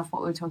of leading off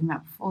what we were talking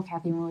about before,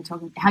 Kathy, when we were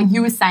talking how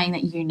you were saying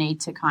that you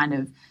need to kind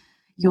of,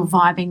 you're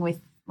vibing with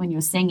when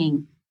you're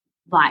singing,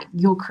 like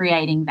you're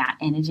creating that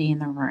energy in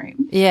the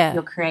room. Yeah.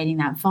 You're creating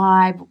that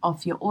vibe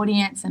off your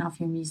audience and off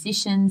your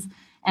musicians.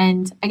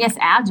 And I guess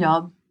our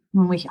job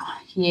when we're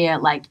here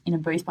like in a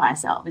booth by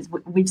ourselves is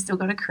we've still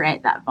got to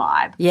create that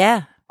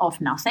vibe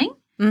off nothing.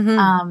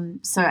 Mm-hmm.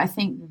 So I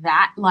think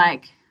that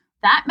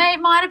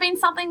might have been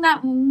something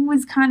that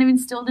was kind of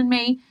instilled in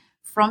me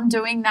from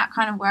doing that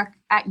kind of work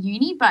at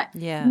uni, but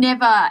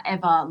never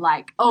ever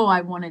like, oh,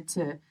 I wanted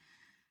to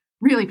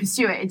really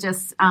pursue it. It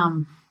just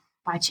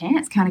by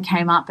chance kind of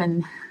came up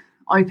and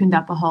opened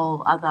up a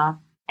whole other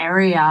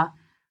area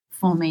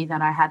for me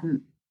that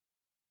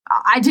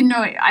I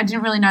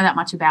didn't really know that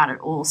much about it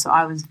all. So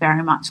I was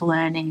very much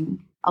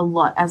learning a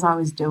lot as I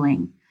was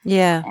doing.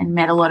 Yeah. And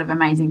met a lot of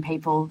amazing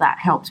people that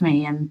helped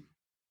me and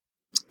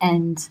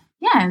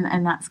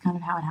that's kind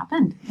of how it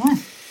happened. Yeah.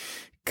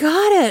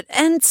 Got it.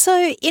 And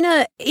so in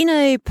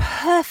a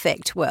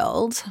perfect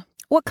world,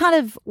 what kind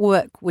of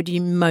work would you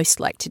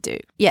most like to do?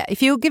 Yeah,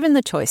 if you were given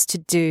the choice to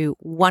do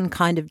one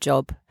kind of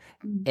job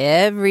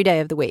every day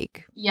of the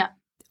week,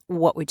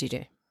 what would you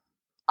do?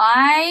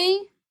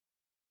 I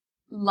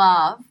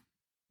love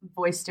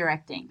voice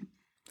directing.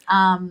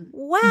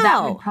 Wow.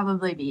 That would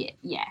probably be it,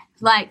 yeah.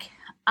 Like,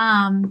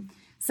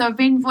 so I've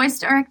been voice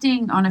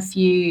directing on a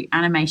few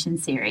animation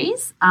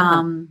series,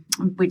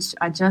 which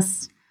I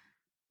just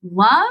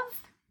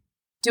love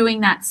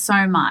doing that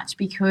so much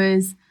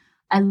because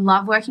I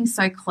love working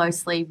so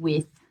closely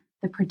with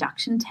the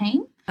production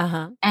team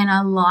and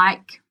I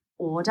like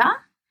order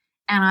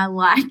and I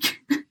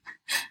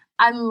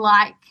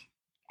like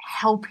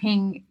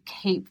helping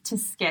keep to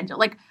schedule.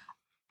 Like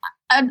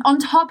on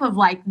top of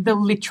like the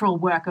literal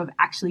work of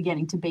actually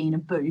getting to be in a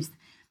booth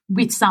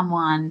with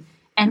someone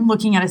and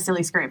looking at a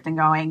silly script and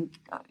going,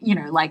 you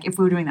know, like if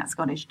we were doing that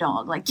Scottish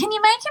dog, like, can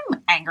you make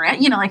him angry?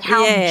 You know, like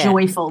how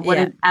joyful, what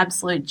an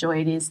absolute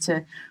joy it is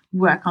to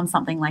work on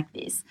something like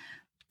this.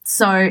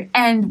 So,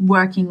 and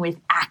working with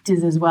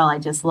actors as well, I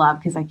just love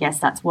because I guess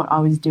that's what I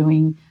was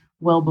doing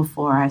well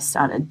before I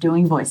started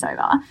doing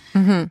voiceover.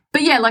 Mm-hmm.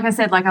 But yeah, like I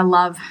said, like I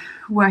love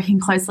working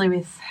closely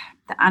with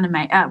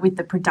the with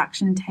the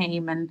production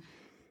team and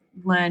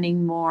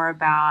learning more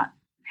about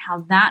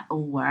how that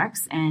all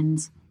works and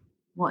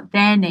what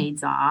their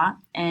needs are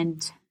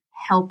and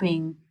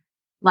helping,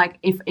 like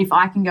if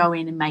I can go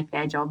in and make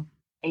their job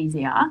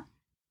easier,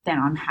 then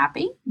I'm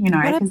happy, you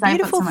know, because they've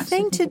got so much to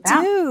think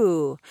about.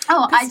 Do.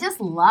 Oh, I just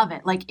love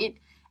it. Like it,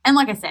 and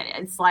like I said,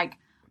 it's like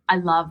I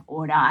love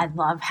order. I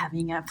love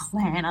having a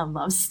plan. I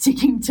love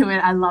sticking to it.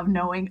 I love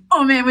knowing,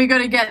 oh man, we got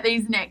to get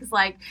these next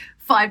like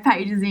 5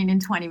 pages in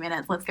 20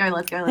 minutes. Let's go.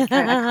 I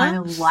kind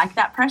of like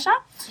that pressure.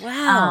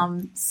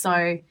 Wow.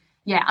 So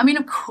yeah, I mean,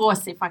 of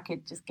course, if I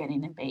could just get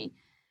in and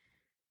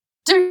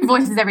do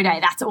voices every day,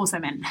 that's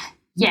awesome. And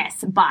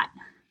yes, but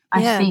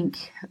I think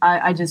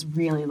I just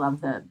really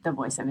love the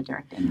voiceover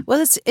directing.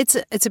 Well,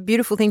 it's a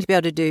beautiful thing to be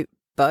able to do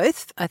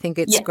both. I think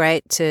it's Yes.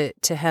 great to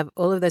have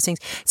all of those things.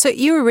 So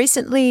you were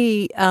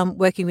recently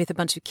working with a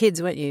bunch of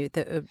kids, weren't you,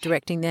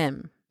 directing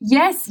them?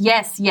 Yes.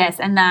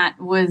 And that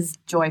was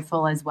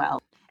joyful as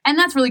well. And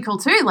that's really cool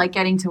too, like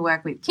getting to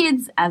work with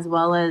kids as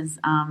well as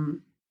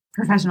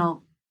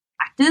professional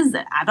actors,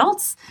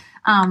 adults,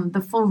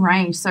 the full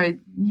range. So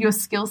your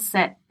skill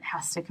set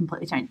has to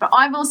completely change. But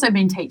I've also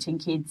been teaching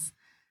kids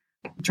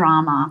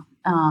drama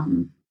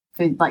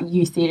for like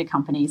youth theatre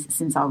companies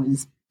since I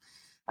was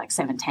like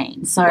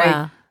 17. So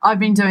Wow. I've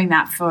been doing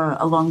that for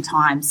a long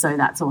time. So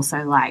that's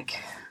also like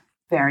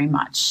very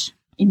much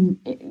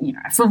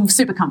I feel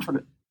super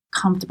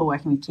comfortable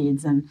working with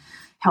kids and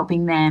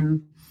helping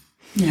them,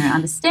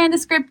 understand the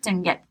script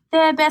and get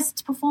their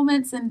best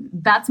performance. And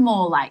that's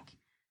more like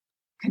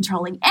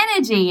controlling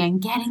energy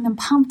and getting them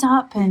pumped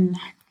up and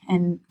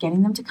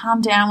getting them to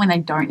calm down when they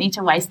don't need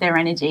to waste their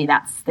energy.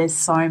 There's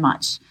so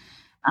much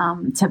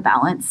to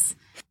balance.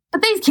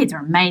 But these kids are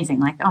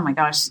amazing. Like, oh my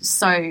gosh,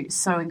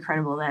 so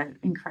incredible. They're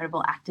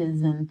incredible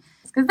actors, and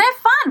because they're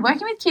fun.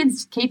 Working with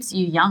kids keeps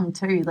you young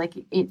too. Like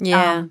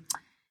it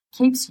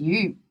keeps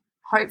you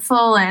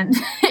hopeful and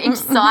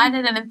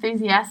excited and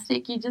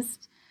enthusiastic. You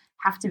just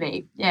have to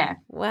be. Yeah.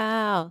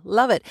 Wow.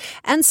 Love it.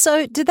 And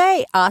so do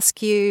they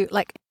ask you,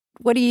 like,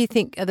 what do you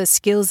think are the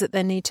skills that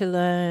they need to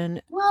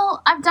learn?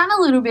 Well, I've done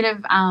a little bit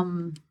of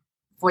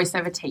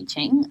voiceover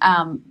teaching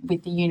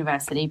with the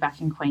university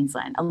back in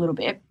Queensland, a little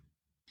bit.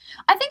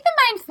 I think the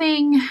main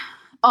thing,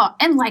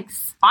 and like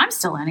I'm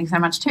still learning so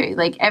much too.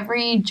 Like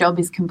every job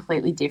is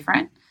completely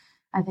different.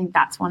 I think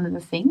that's one of the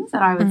things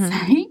that I would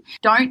say.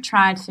 Don't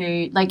try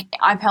to, like,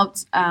 I've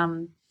helped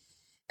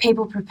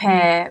people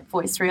prepare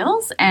voice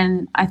reels,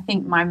 and I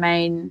think my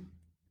main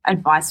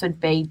advice would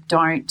be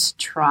don't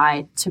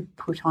try to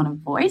put on a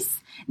voice.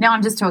 Now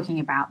I'm just talking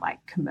about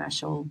like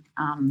commercial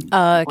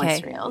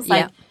voice reels.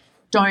 Like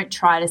don't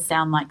try to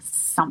sound like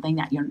something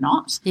that you're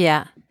not.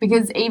 Yeah.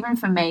 Because even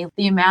for me,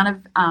 the amount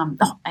of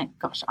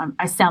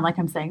I sound like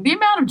I'm saying the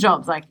amount of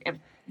jobs, like,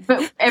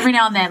 but every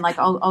now and then, like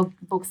I'll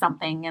book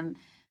something and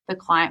the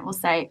client will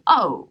say,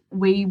 "Oh,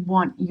 we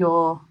want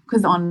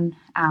because on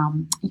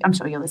I'm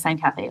sure you're the same,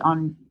 Kathy,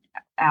 on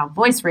our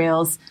voice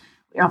reels,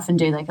 we often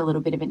do like a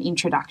little bit of an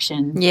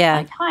introduction. Yeah.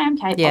 Like, hi, I'm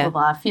Kate, blah, blah,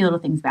 blah, a few little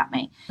things about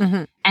me."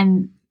 Mm-hmm.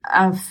 And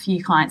a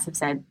few clients have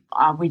said,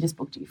 we just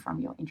booked you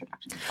from your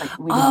introduction. Like,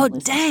 we didn't listen to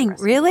the dang,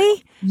 rest of really?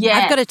 it. Yeah.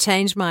 I've got to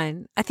change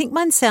mine. I think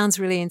mine sounds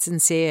really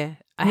insincere.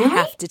 I Really?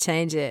 have to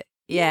change it.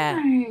 Yeah.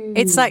 No.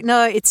 It's like,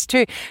 no, it's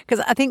true.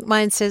 Because I think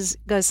mine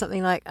goes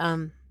something like,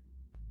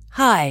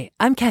 hi,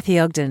 I'm Kathy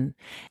Ogden.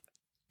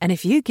 And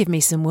if you give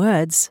me some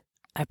words,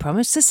 I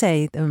promise to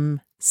say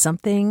them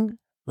something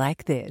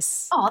like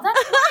this. Oh,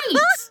 that's great.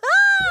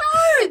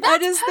 No, that's I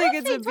just think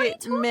it's a perfect. What are you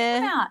bit talking meh.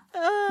 about?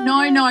 Oh,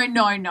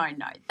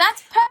 No.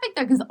 That's perfect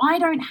though, because I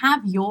don't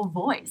have your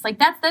voice. Like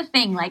that's the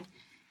thing. Like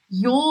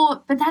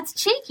but that's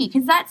cheeky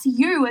because that's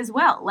you as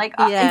well. Like if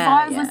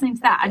I was listening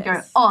to that, I'd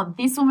go, "Oh,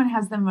 this woman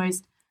has the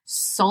most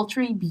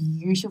sultry,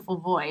 beautiful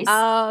voice."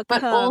 Oh,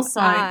 but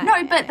also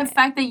no. But the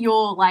fact that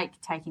you're like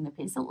taking the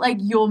piss, like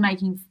you're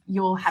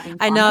having fun.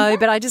 I know, with it.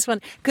 but I just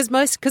want because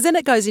then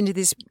it goes into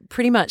this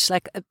pretty much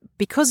like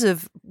because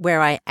of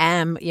where I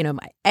am,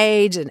 my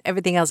age and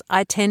everything else.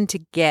 I tend to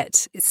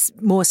get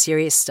more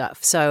serious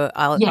stuff, so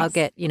I'll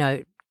get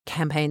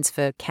campaigns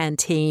for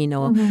Canteen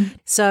or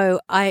so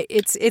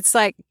it's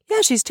like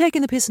she's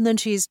taking the piss and then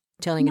she's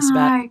telling us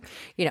about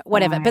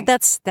whatever. No. But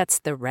that's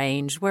the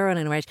range. We're on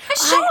a range. For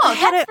sure.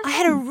 I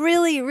had a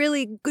really,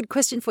 really good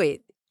question for you.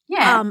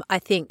 Yeah. I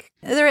think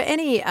are there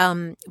any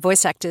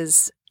voice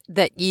actors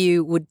that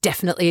you would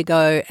definitely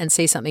go and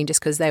see something just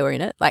because they were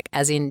in it? Like,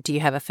 as in, do you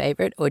have a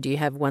favorite, or do you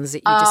have ones that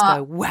you just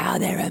go, wow,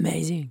 they're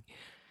amazing?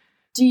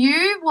 Do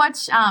you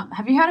watch?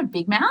 Have you heard of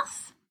Big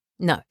Mouth?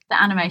 No.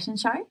 The animation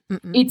show?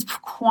 Mm-mm. It's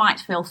quite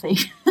filthy.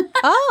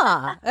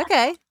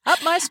 Okay.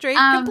 Up my street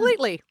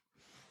completely.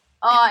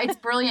 Oh, it's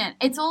brilliant.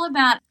 It's all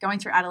about going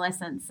through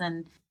adolescence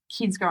and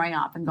kids growing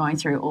up and going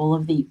through all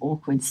of the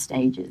awkward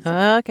stages.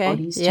 Okay.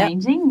 Bodies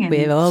changing. And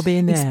we've all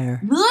been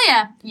there.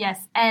 Yeah, yes.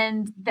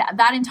 And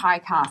that entire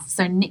cast,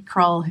 so Nick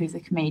Kroll, who's a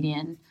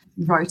comedian,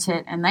 wrote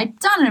it, and they've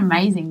done an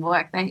amazing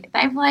work. They've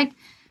like,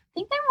 I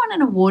think they won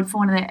an award for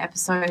one of their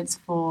episodes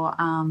for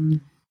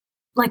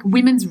like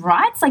women's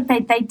rights. Like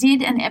they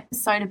did an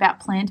episode about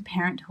Planned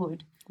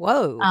Parenthood.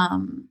 Whoa.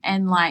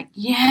 And like,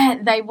 yeah,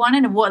 they won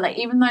an award. Like,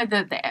 even though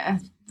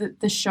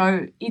the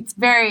show, it's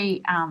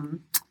very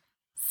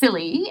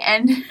silly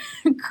and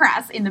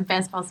crass in the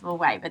best possible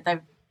way, but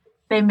their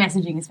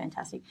messaging is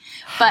fantastic.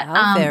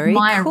 But very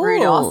Maya cool.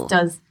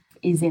 Rudolph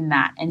is in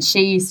that, and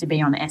she used to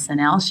be on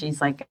SNL.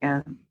 She's like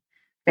a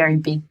very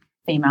big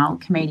female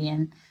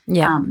comedian.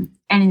 Yeah.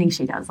 Anything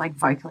she does, like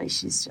vocally,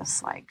 she's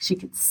just like, she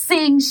could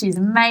sing. She's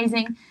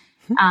amazing.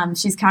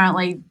 She's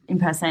currently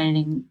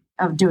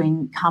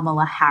doing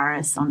Kamala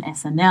Harris on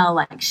SNL.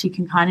 Like, she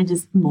can kind of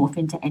just morph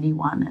into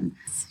anyone, and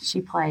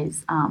she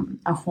plays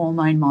a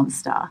hormone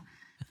monster.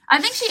 I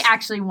think she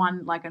actually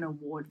won like an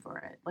award for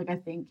it. Like, I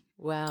think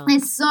Wow.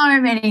 there's so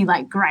many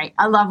like great.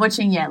 I love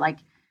watching like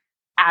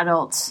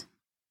adult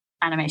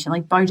animation,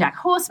 like BoJack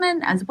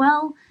Horseman as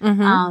well.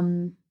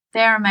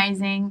 They're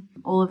amazing.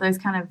 All of those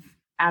kind of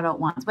adult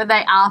ones, but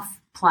they are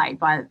played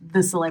by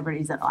the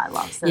celebrities that I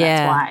love. So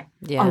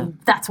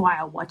that's why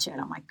I watch it.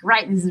 I'm like,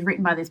 great, this is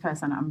written by this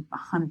person. I'm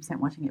 100%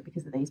 watching it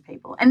because of these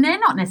people. And they're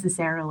not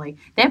necessarily,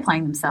 they're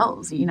playing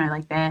themselves, you know,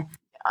 like they're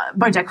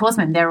BoJack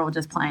Horseman, they're all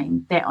just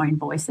playing their own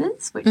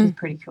voices, which is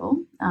pretty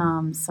cool.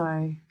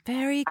 So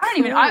very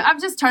cool.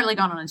 I've just totally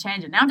gone on a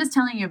tangent. Now I'm just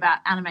telling you about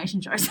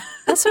animation shows.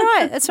 That's all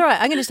right. That's all right.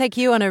 I'm going to take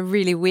you on a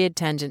really weird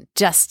tangent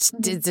just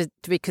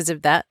because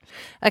of that.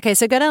 Okay,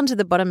 so go down to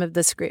the bottom of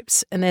the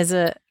scripts and there's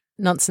a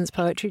nonsense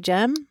poetry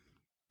jam.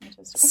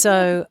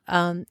 So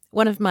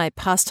one of my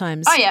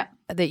pastimes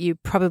that you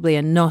probably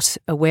are not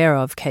aware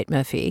of, Kate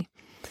Murphy,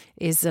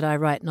 is that I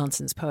write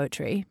nonsense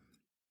poetry.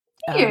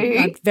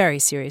 I'm very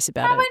serious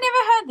about it. I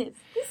never heard this.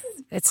 This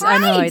is great. I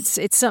know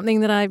it's something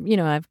that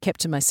I've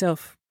kept to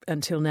myself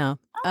until now.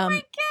 Oh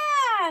my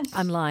gosh!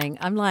 I'm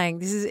lying.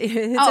 This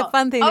is a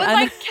fun thing.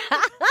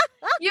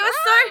 You are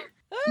so.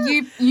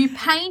 You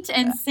paint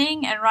and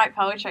sing and write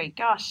poetry.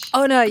 Gosh.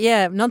 Oh, no,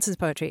 yeah, nonsense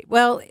poetry.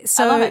 Well,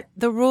 so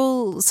the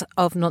rules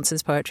of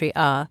nonsense poetry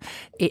are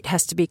it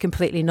has to be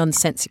completely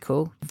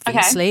nonsensical,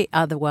 obviously.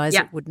 Otherwise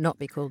it would not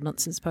be called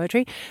nonsense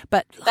poetry.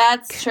 But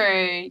that's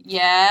true.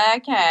 Yeah,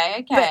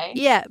 okay.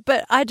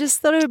 But I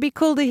just thought it would be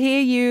cool to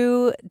hear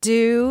you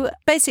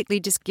basically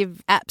just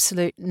give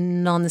absolute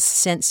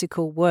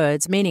nonsensical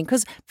words meaning,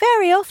 because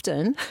very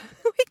often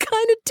we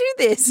kind of do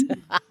this.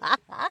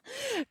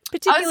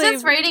 Particularly, I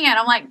was just reading it.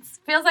 I'm like, it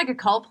feels like a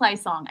Coldplay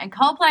song. And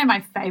Coldplay are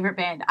my favourite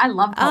band. I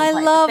love Coldplay. I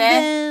love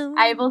them.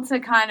 They're able to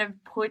kind of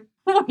put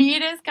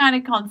weirdest kind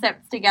of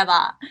concepts together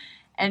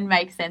and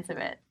make sense of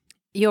it.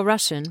 You're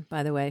Russian,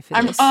 by the way, for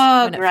this.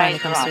 Oh, when it great, finally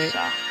comes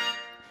Russia.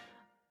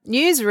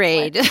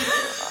 Newsread.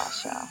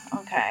 Russia,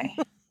 okay.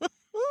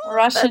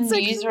 Russian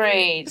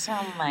newsread.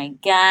 Oh, my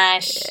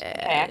gosh. Yeah.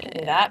 Okay, I can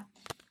do that.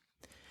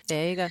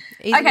 There you go.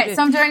 Okay,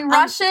 so I'm doing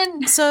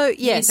Russian. So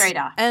yes,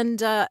 newsreader.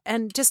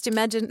 And just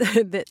imagine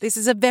that this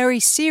is a very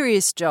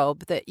serious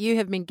job, that you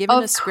have been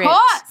given a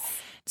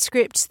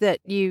script that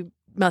you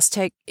must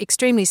take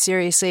extremely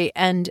seriously,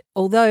 and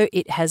although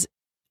it has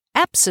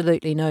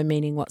absolutely no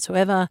meaning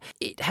whatsoever,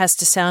 it has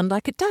to sound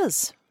like it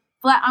does.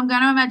 I'm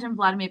going to imagine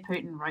Vladimir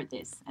Putin wrote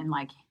this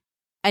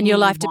and your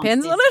life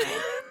depends on it.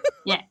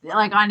 Yeah,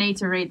 like I need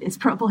to read this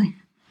properly.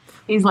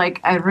 He's like,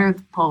 I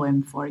wrote a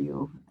poem for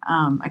you.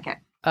 Okay.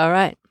 All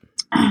right.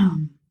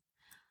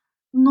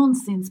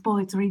 Nonsense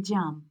poetry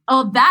jam.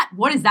 Oh,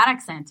 what is that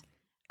accent?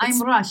 I'm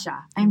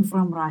Russia. I'm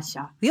from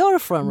Russia. You're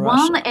from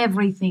Russia. One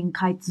everything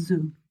kite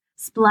zoo.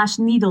 Splash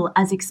needle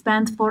as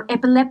expand for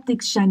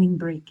epileptic shining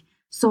brick.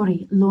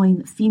 Sorry,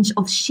 loin finch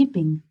of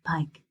shipping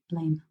pike.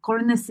 Blame.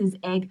 Cornus's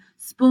egg.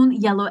 Spoon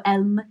yellow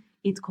elm.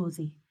 It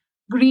cozy.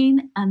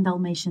 Green and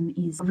Dalmatian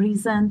is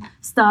reason.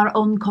 Star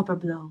on copper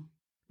blow.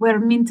 Where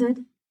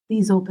minted,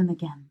 these open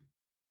again.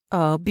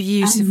 Oh,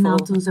 beautiful. And now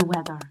to the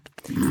weather.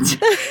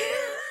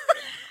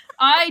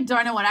 I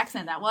don't know what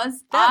accent that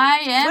was. I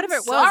am whatever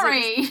it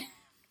sorry. Was,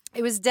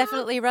 it was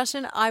definitely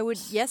Russian.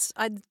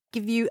 I'd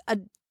give you a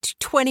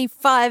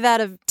 25 out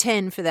of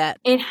 10 for that.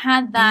 It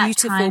had that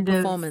beautiful kind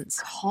performance.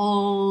 Of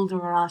cold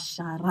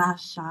Russia.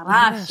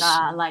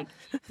 Like,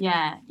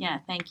 yeah,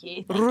 thank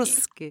you.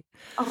 Ruski.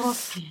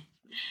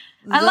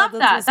 I love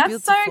that. That's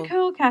beautiful. So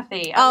cool,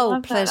 Kathy.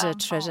 Pleasure,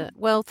 treasure.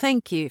 Well,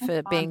 thank you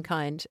for being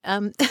kind.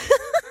 No,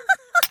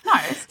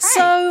 it's great.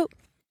 So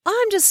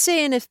I'm just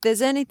seeing if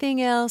there's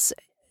anything else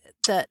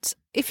that,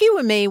 if you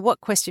were me,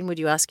 what question would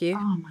you ask you?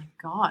 Oh my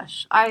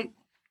gosh, I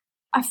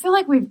feel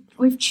like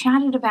we've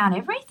chatted about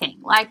everything.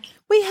 Like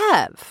we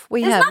have.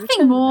 There's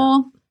nothing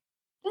more.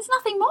 There's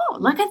nothing more.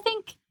 Like I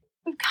think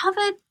we've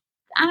covered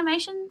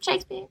animation,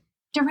 Shakespeare,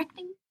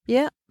 directing.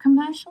 Yeah.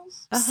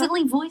 Commercials,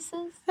 silly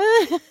voices.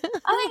 I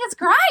think it's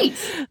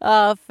great.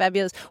 Oh,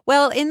 fabulous.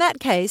 Well, in that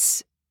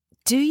case,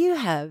 do you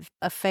have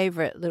a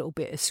favourite little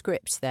bit of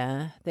script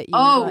there that you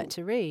would like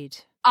to read?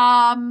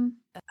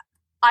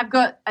 I've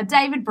got a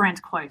David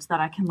Brent quote that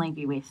I can leave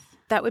you with.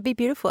 That would be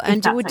beautiful.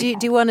 And do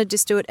you want to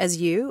just do it as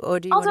you, or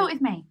do you? I'll do it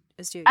with me.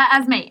 As you.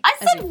 As me. I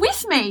said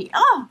with me.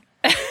 Oh,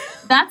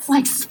 that's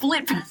like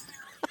split.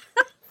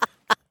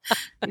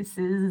 This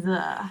is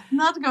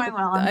not going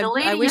well. I'm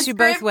deleting I wish you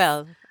script. both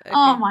well. Okay.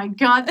 Oh, my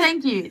God.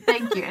 Thank you.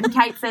 And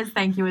Kate says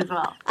thank you as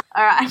well.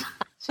 All right.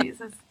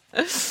 Jesus.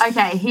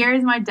 Okay, here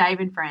is my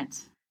David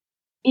Brent.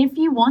 If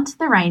you want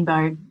the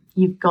rainbow,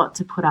 you've got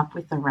to put up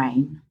with the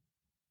rain.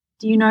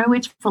 Do you know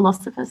which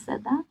philosopher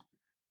said that?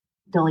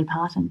 Dolly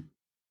Parton.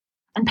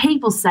 And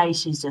people say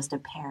she's just a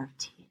pair of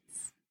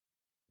tits.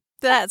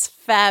 That's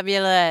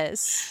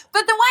fabulous.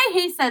 But the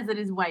way he says it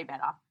is way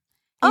better.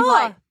 He's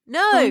like,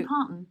 no. Dolly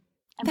Parton.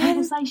 And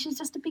people say she's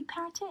just a big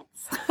pair of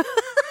tits.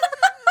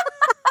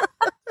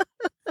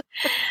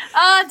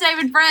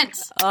 David Brent.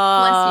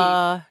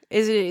 Bless you.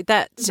 Isn't it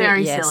that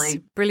very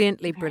silly?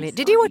 Brilliantly brilliant.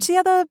 Did you watch the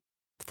other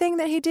thing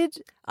that he did?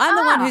 I'm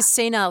the one who's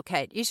senile,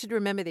 Kate. You should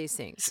remember these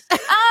things.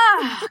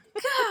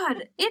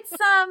 God. It's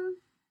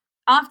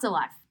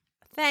Afterlife.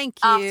 Thank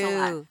you.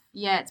 Afterlife.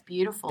 Yeah, it's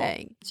beautiful.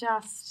 Thanks.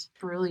 Just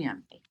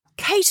brilliant.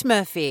 Kate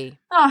Murphy.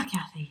 Oh,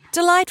 Kathy.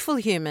 Delightful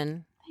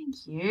human.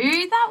 Thank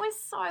you. That was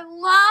so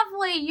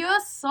lovely. You're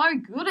so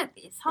good at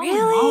this. Holy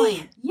Really?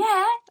 moly.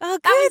 Yeah. Oh,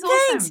 That good, was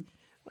awesome. thanks.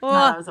 No, Oh,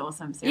 that was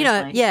awesome.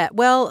 Seriously. yeah.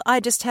 Well, I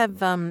just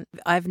have,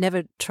 I've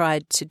never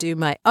tried to do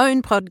my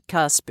own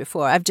podcast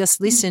before. I've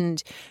just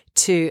listened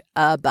to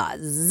a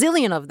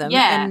bazillion of them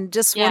and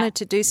just wanted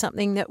to do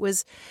something that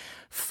was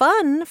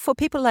fun for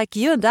people like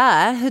you and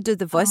I who do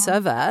the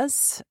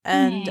voiceovers.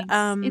 And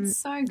it's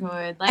so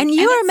good. Like, and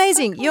you're it's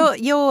amazing. So cool.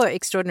 You're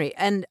extraordinary.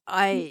 And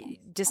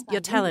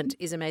your talent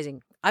is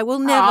amazing. I will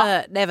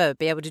never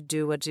be able to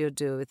do what you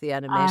do with the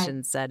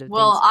animation side of things.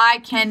 Well, I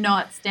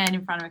cannot stand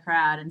in front of a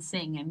crowd and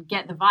sing and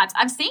get the vibes.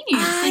 I've seen you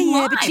sing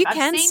live. But you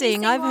can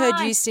sing. I've heard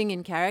you live. sing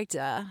in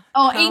character.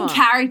 Oh, Come on.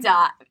 character,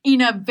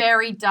 in a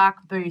very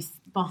dark booth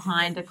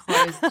behind a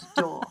closed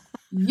door.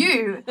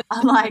 You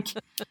are like,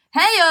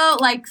 hey, yo,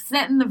 like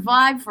setting the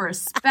vibe for a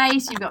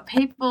space. You've got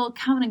people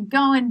coming and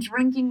going,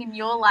 drinking, and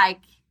you're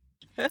like,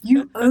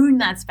 you own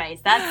that space.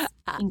 That's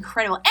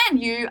incredible.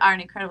 And you are an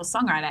incredible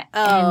songwriter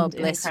and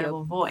an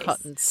incredible voice.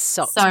 Cotton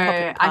socks, so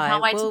I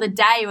can't wait till the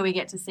day where we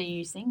get to see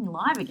you sing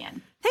live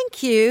again.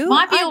 Thank you.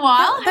 Might be a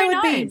while. Who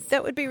knows?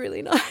 That would be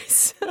really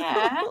nice.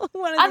 Yeah.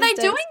 One of Are these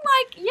they days.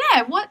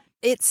 doing what?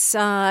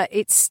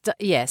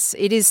 Yes,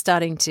 it is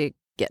starting to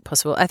get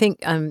possible. I think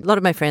a lot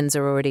of my friends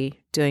are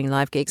already doing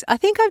live gigs. I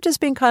think I've just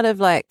been kind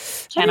of like,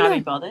 Can I be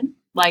bothered?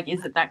 Like,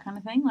 is it that kind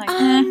of thing? Like,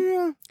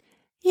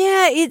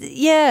 yeah,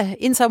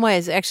 in some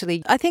ways,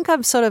 actually. I think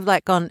I've sort of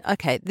like gone,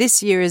 okay,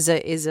 this year is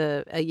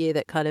a year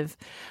that kind of,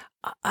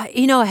 I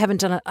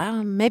haven't done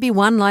maybe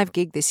one live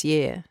gig this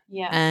year.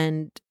 Yeah.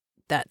 And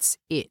that's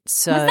it.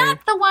 So was that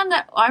the one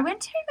that I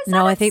went to?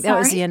 I think that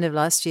was the end of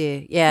last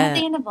year. Yeah. At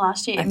the end of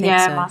last year. I think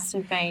Yeah, so. it must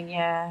have been,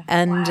 yeah.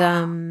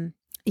 And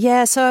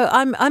wow. So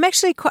I'm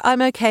actually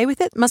I'm okay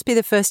with it. Must be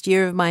the first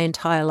year of my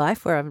entire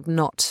life where I've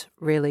not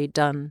really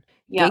done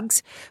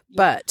gigs.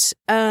 But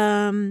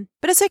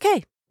it's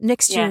okay.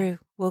 Next year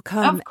will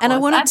come. Of course. And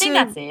I think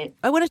that's it.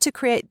 I wanted to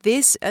create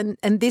this and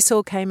this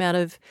all came out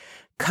of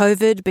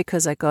COVID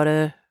because I got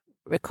a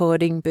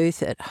recording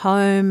booth at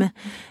home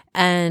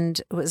and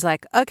it was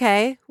like,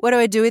 okay, what do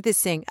I do with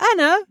this thing? I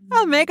know,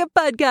 I'll make a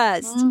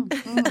podcast.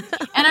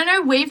 And I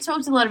know we've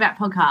talked a lot about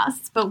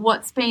podcasts, but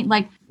what's been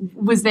like,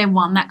 was there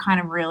one that kind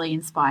of really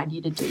inspired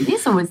you to do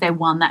this, or was there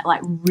one that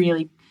like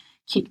really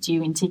kicked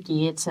you into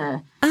gear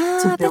to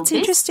build that's this?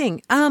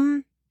 interesting.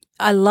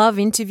 I love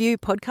interview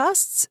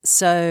podcasts,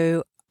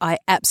 so I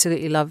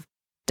absolutely love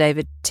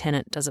David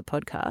Tennant does a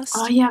podcast.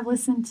 Oh yeah, I've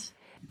listened.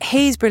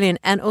 He's brilliant.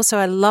 And also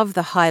I love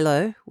The High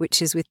Low,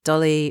 which is with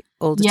Dolly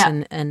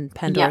Alderton and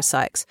Pandora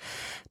Sykes.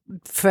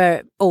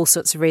 For all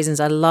sorts of reasons.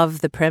 I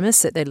love the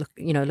premise that they're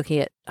looking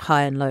at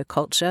high and low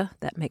culture.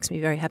 That makes me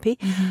very happy.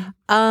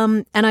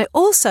 And I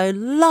also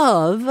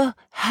love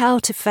How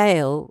to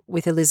Fail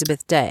with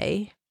Elizabeth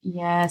Day.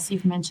 Yes,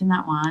 you've mentioned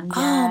that one. Yeah.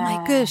 Oh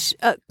my gosh.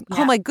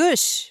 Oh my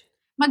gosh.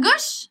 My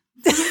gosh.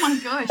 Oh my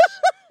gosh.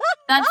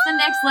 That's the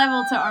next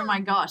level to oh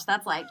my gosh.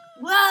 That's like,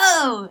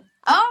 whoa.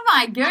 Oh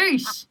my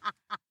gosh.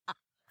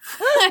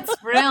 That's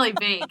really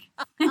big.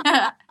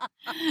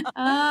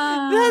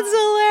 That's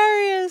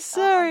hilarious.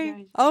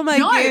 Sorry. Oh my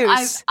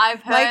goose.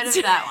 I've heard of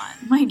that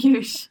one. My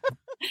goose.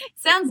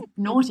 Sounds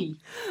naughty.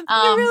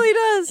 It really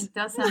does. It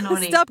does sound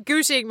naughty. Stop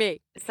gooshing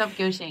me. Stop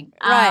gushing.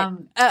 Right.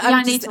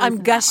 I'm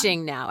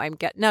gushing now.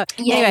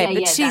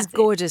 But she's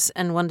gorgeous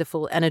and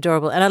wonderful and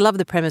adorable. And I love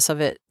the premise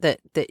of it that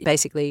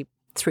basically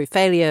through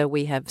failure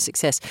we have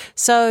success.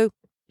 So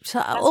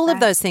all of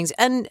those things.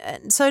 And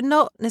so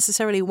not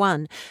necessarily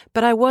one,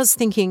 but I was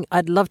thinking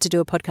I'd love to do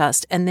a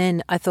podcast. And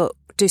then I thought,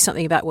 do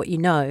something about what you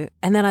know.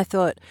 And then I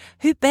thought,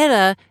 who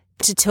better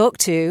to talk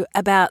to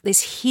about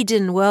this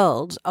hidden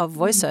world of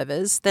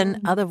voiceovers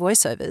than other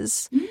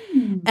voiceovers.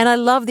 And I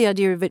love the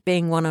idea of it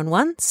being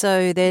one-on-one.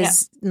 So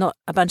there's not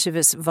a bunch of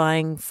us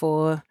vying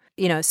for,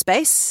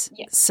 space.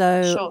 Yeah.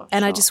 So,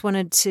 I just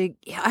wanted to,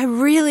 I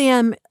really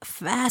am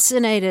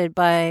fascinated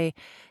by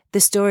the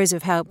stories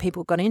of how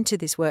people got into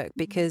this work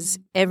because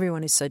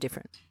everyone is so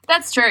different.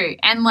 That's true.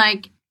 And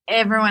like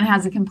everyone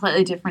has a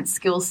completely different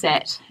skill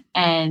set,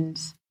 and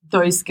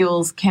those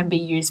skills can be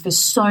used for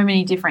so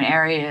many different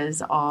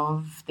areas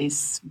of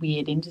this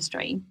weird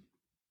industry.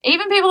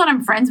 Even people that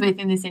I'm friends with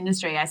in this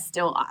industry, I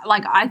still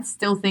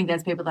think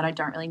there's people that I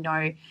don't really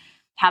know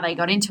how they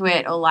got into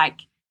it or like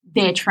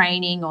their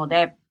training or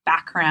their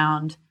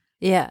background.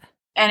 Yeah.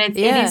 And it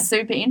is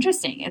super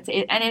interesting.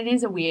 And it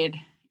is a weird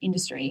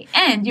industry,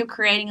 and you're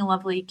creating a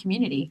lovely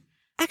community.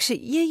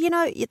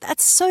 Actually,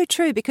 that's so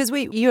true because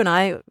you and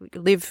I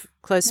live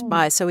close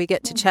by, so we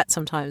get to chat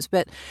sometimes.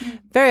 But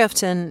very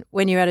often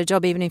when you're at a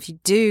job, even if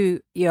you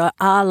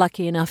are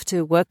lucky enough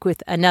to work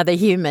with another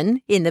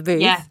human in the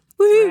booth,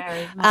 Woo!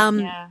 Rare, isn't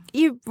it? Yeah.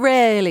 You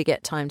rarely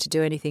get time to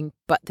do anything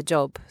but the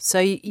job. So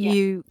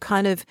you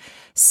kind of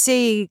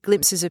see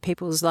glimpses of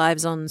people's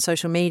lives on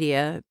social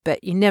media,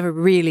 but you never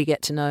really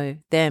get to know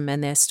them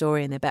and their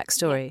story and their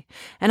backstory.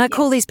 And I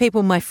call these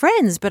people my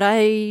friends, but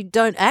I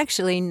don't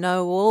actually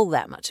know all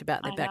that much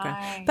about their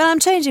background. But I'm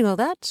changing all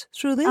that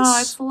through this. Oh,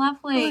 it's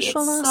lovely. It's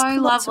so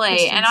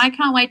lovely. And I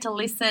can't wait to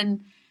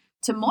listen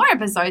to more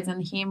episodes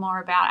and hear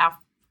more about our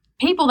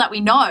people that we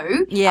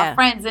know, our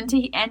friends, and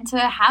to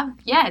have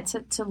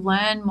to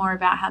learn more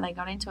about how they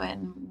got into it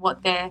and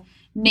what their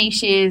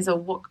niche is, or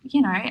what,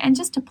 you know, and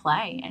just to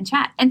play and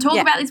chat and talk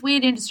about this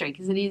weird industry,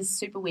 because it is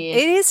super weird.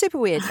 It is super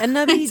weird, and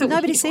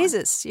nobody sees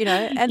us, you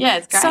know. And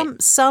it's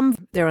great. Some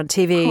they're on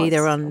TV,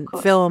 they're on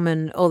film,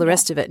 and all the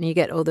rest of it, and you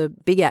get all the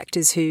big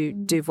actors who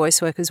do voice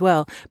work as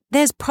well.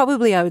 There's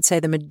probably, I would say,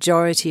 the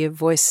majority of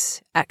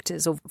voice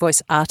actors or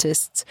voice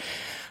artists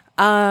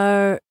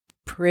are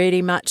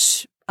pretty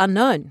much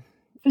unknown.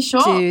 For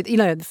sure.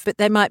 But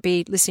they might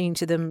be listening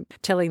to them,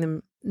 telling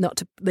them not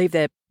to leave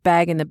their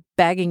bag in the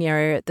bagging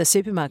area at the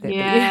supermarket.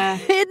 Yeah.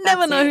 But you'd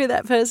never know who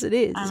that person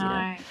is. I know. You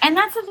know? And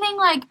that's the thing,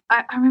 like,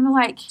 I remember,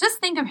 like, just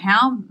think of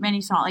how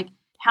many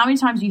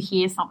times you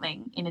hear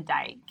something in a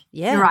day.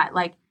 Yeah. You're right.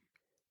 Like,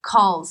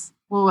 Coles,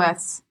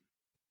 Woolworths,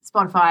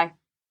 Spotify,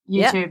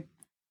 YouTube,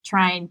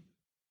 train,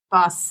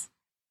 bus,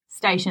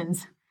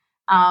 stations.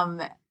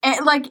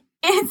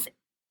 It's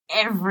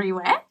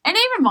everywhere. And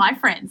even my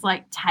friends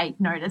take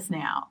notice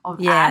now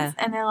of ads,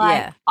 and they're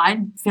like,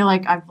 I feel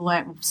like I've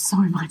learned so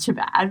much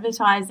about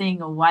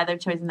advertising, or why they've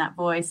chosen that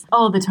voice,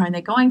 the tone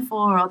they're going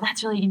for, or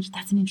that's an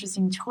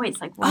interesting choice.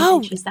 Like, why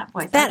did they choose that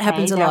voice? That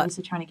happens a lot. They're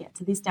obviously trying to get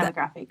to this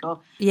demographic,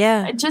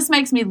 it just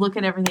makes me look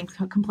at everything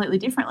completely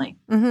differently.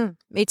 Mm-hmm.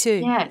 Me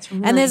too. Yeah, it's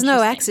really and there's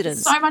no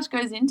accidents. So much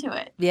goes into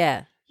it.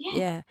 Yeah.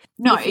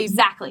 No,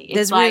 exactly.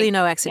 There's really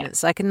no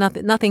accidents. Like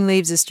nothing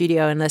leaves the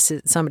studio unless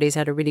somebody's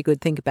had a really good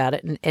think about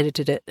it and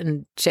edited it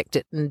and checked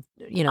it, and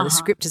the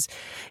script is.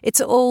 It's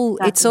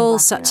all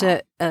such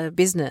a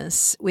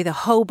business with a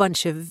whole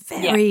bunch of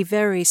very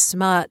very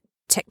smart,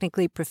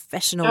 technically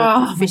professional,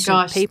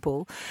 proficient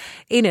people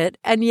in it,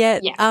 and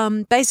yet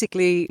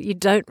basically you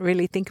don't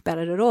really think about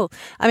it at all.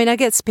 I mean, I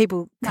guess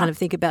people kind of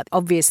think about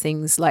obvious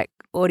things like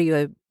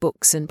audio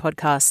books and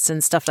podcasts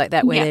and stuff like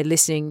that, where they're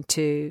listening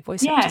to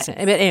voice actors.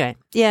 But anyway,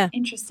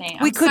 interesting.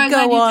 We could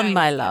go on,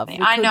 my love.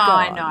 I know.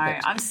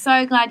 I'm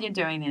so glad you're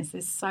doing this.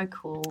 It's so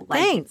cool.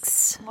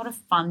 Thanks. What a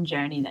fun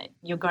journey that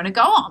you're going to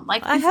go on.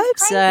 I hope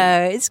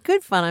so. It's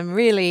good fun. I'm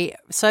really,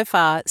 so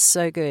far,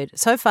 so good.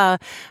 So far,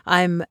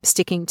 I'm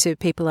sticking to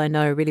people I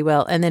know really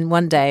well. And then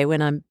one day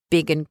when I'm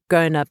big and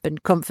grown up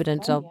and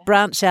confident, I'll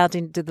branch out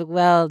into the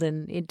world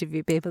and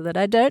interview people that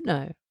I don't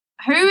know.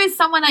 Who is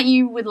someone that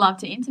you would love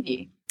to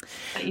interview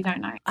that you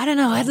don't know? I don't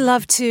know. I'd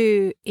love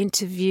to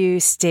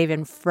interview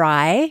Stephen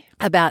Fry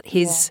about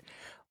his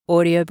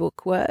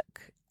audiobook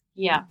work.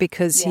 Yeah.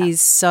 Because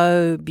he's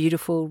so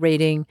beautiful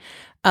reading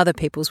other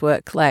people's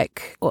work,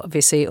 like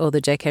obviously all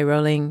the J.K.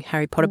 Rowling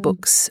Harry Potter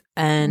books,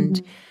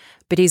 but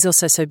he's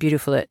also so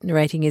beautiful at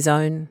narrating his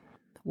own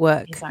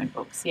work. His own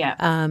books, yeah.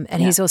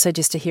 And he's also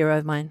just a hero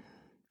of mine.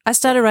 I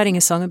started writing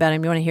a song about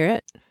him. You want to hear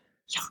it?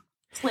 Yeah,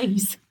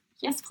 please.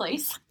 Yes,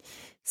 please.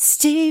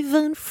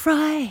 Stephen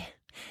Fry,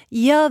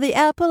 you're the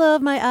apple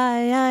of my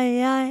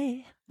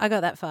eye. I got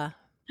that far.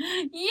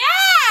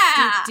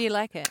 Yeah! Do you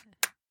like it?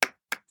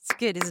 It's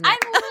good, isn't it? I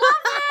love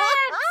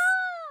it!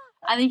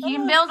 I think you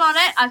can build on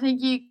it. I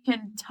think you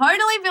can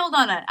totally build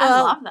on it.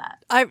 I love that.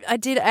 I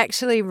did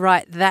actually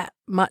write that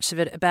much of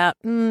it about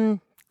 10,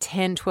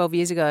 12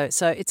 years ago.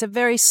 So it's a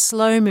very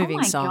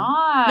slow-moving song.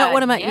 God. Not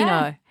what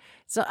am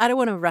so I don't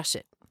want to rush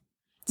it.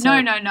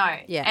 So, no.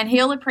 Yeah. And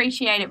he'll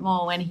appreciate it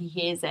more when he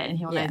hears it, and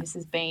he'll know this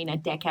has been a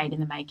decade in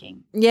the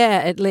making.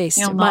 Yeah, at least.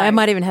 I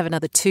might even have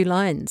another 2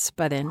 lines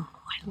by then.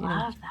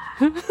 Oh,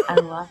 I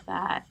love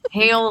that.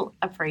 He'll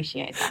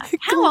appreciate that.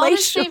 How old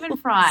is Stephen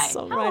Fry?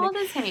 How old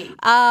is he?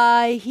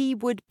 He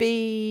would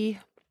be...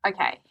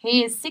 Okay,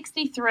 he is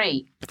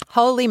 63.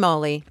 Holy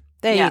moly.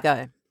 There you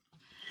go.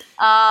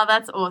 Oh,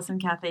 that's awesome,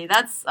 Kathy.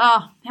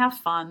 How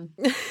fun.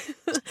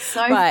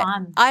 So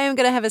fun. I am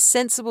going to have a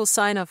sensible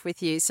sign-off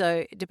with you,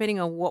 so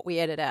depending on what we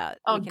edit out.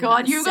 Oh,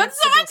 God, you've got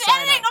so much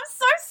editing. I'm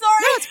so sorry.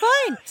 No,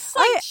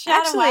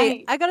 it's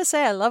fine. I got to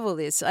say I love all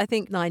this. I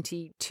think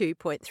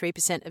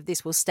 92.3% of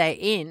this will stay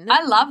in.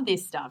 I love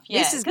this stuff,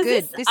 This is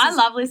good. I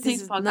love listening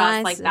to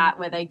podcasts like that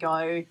where they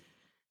go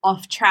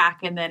off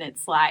track and then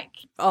it's like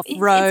off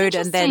road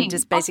and then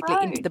just basically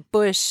into the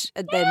bush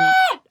and then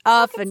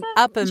up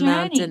a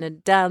mountain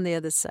and down the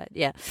other side.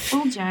 Yeah.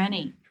 Full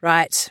journey.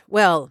 Right.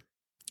 Well,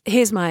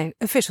 here's my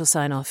official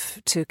sign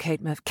off to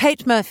Kate Murphy.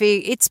 Kate Murphy,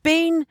 it's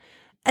been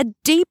a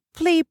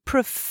deeply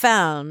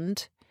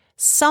profound,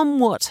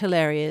 somewhat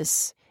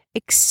hilarious,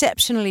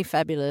 exceptionally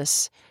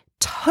fabulous,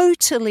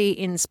 totally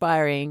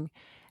inspiring,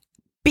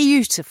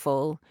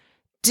 beautiful,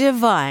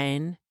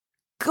 divine,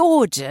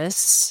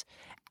 gorgeous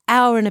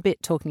hour and a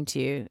bit talking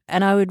to you,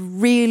 and I would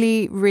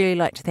really, really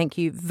like to thank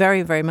you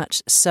very, very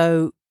much.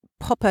 So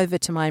pop over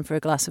to mine for a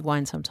glass of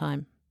wine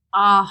sometime.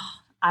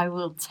 I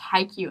will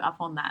take you up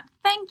on that.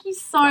 Thank you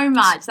so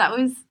much. That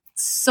was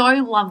so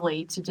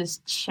lovely to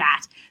just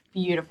chat.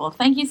 Beautiful.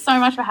 Thank you so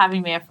much for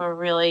having me. I feel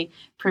really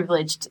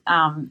privileged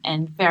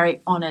and very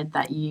honoured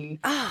that you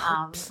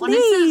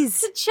wanted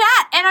to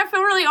chat. And I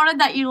feel really honoured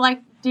that you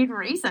did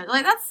research.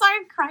 That's so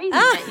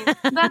crazy.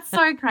 That's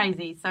so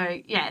crazy.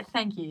 So yeah,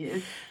 thank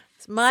you.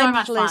 It's my so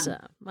much pleasure.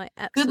 Fun. My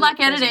absolute Good luck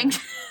pleasure. editing.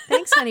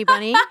 Thanks, honey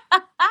bunny.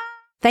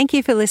 Thank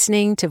you for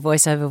listening to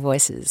Voiceover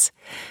Voices.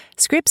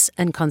 Scripts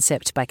and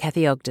concept by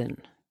Kathy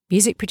Ogden.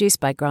 Music produced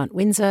by Grant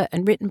Windsor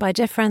and written by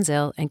Jeff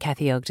Franzel and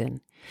Kathy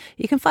Ogden.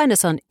 You can find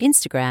us on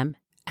Instagram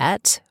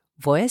at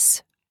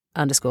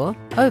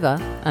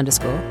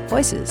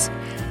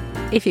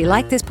voice_over_voices. If you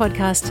like this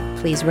podcast,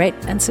 please rate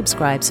and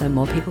subscribe so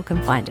more people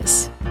can find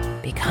us.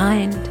 Be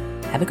kind.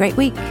 Have a great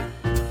week.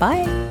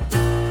 Bye.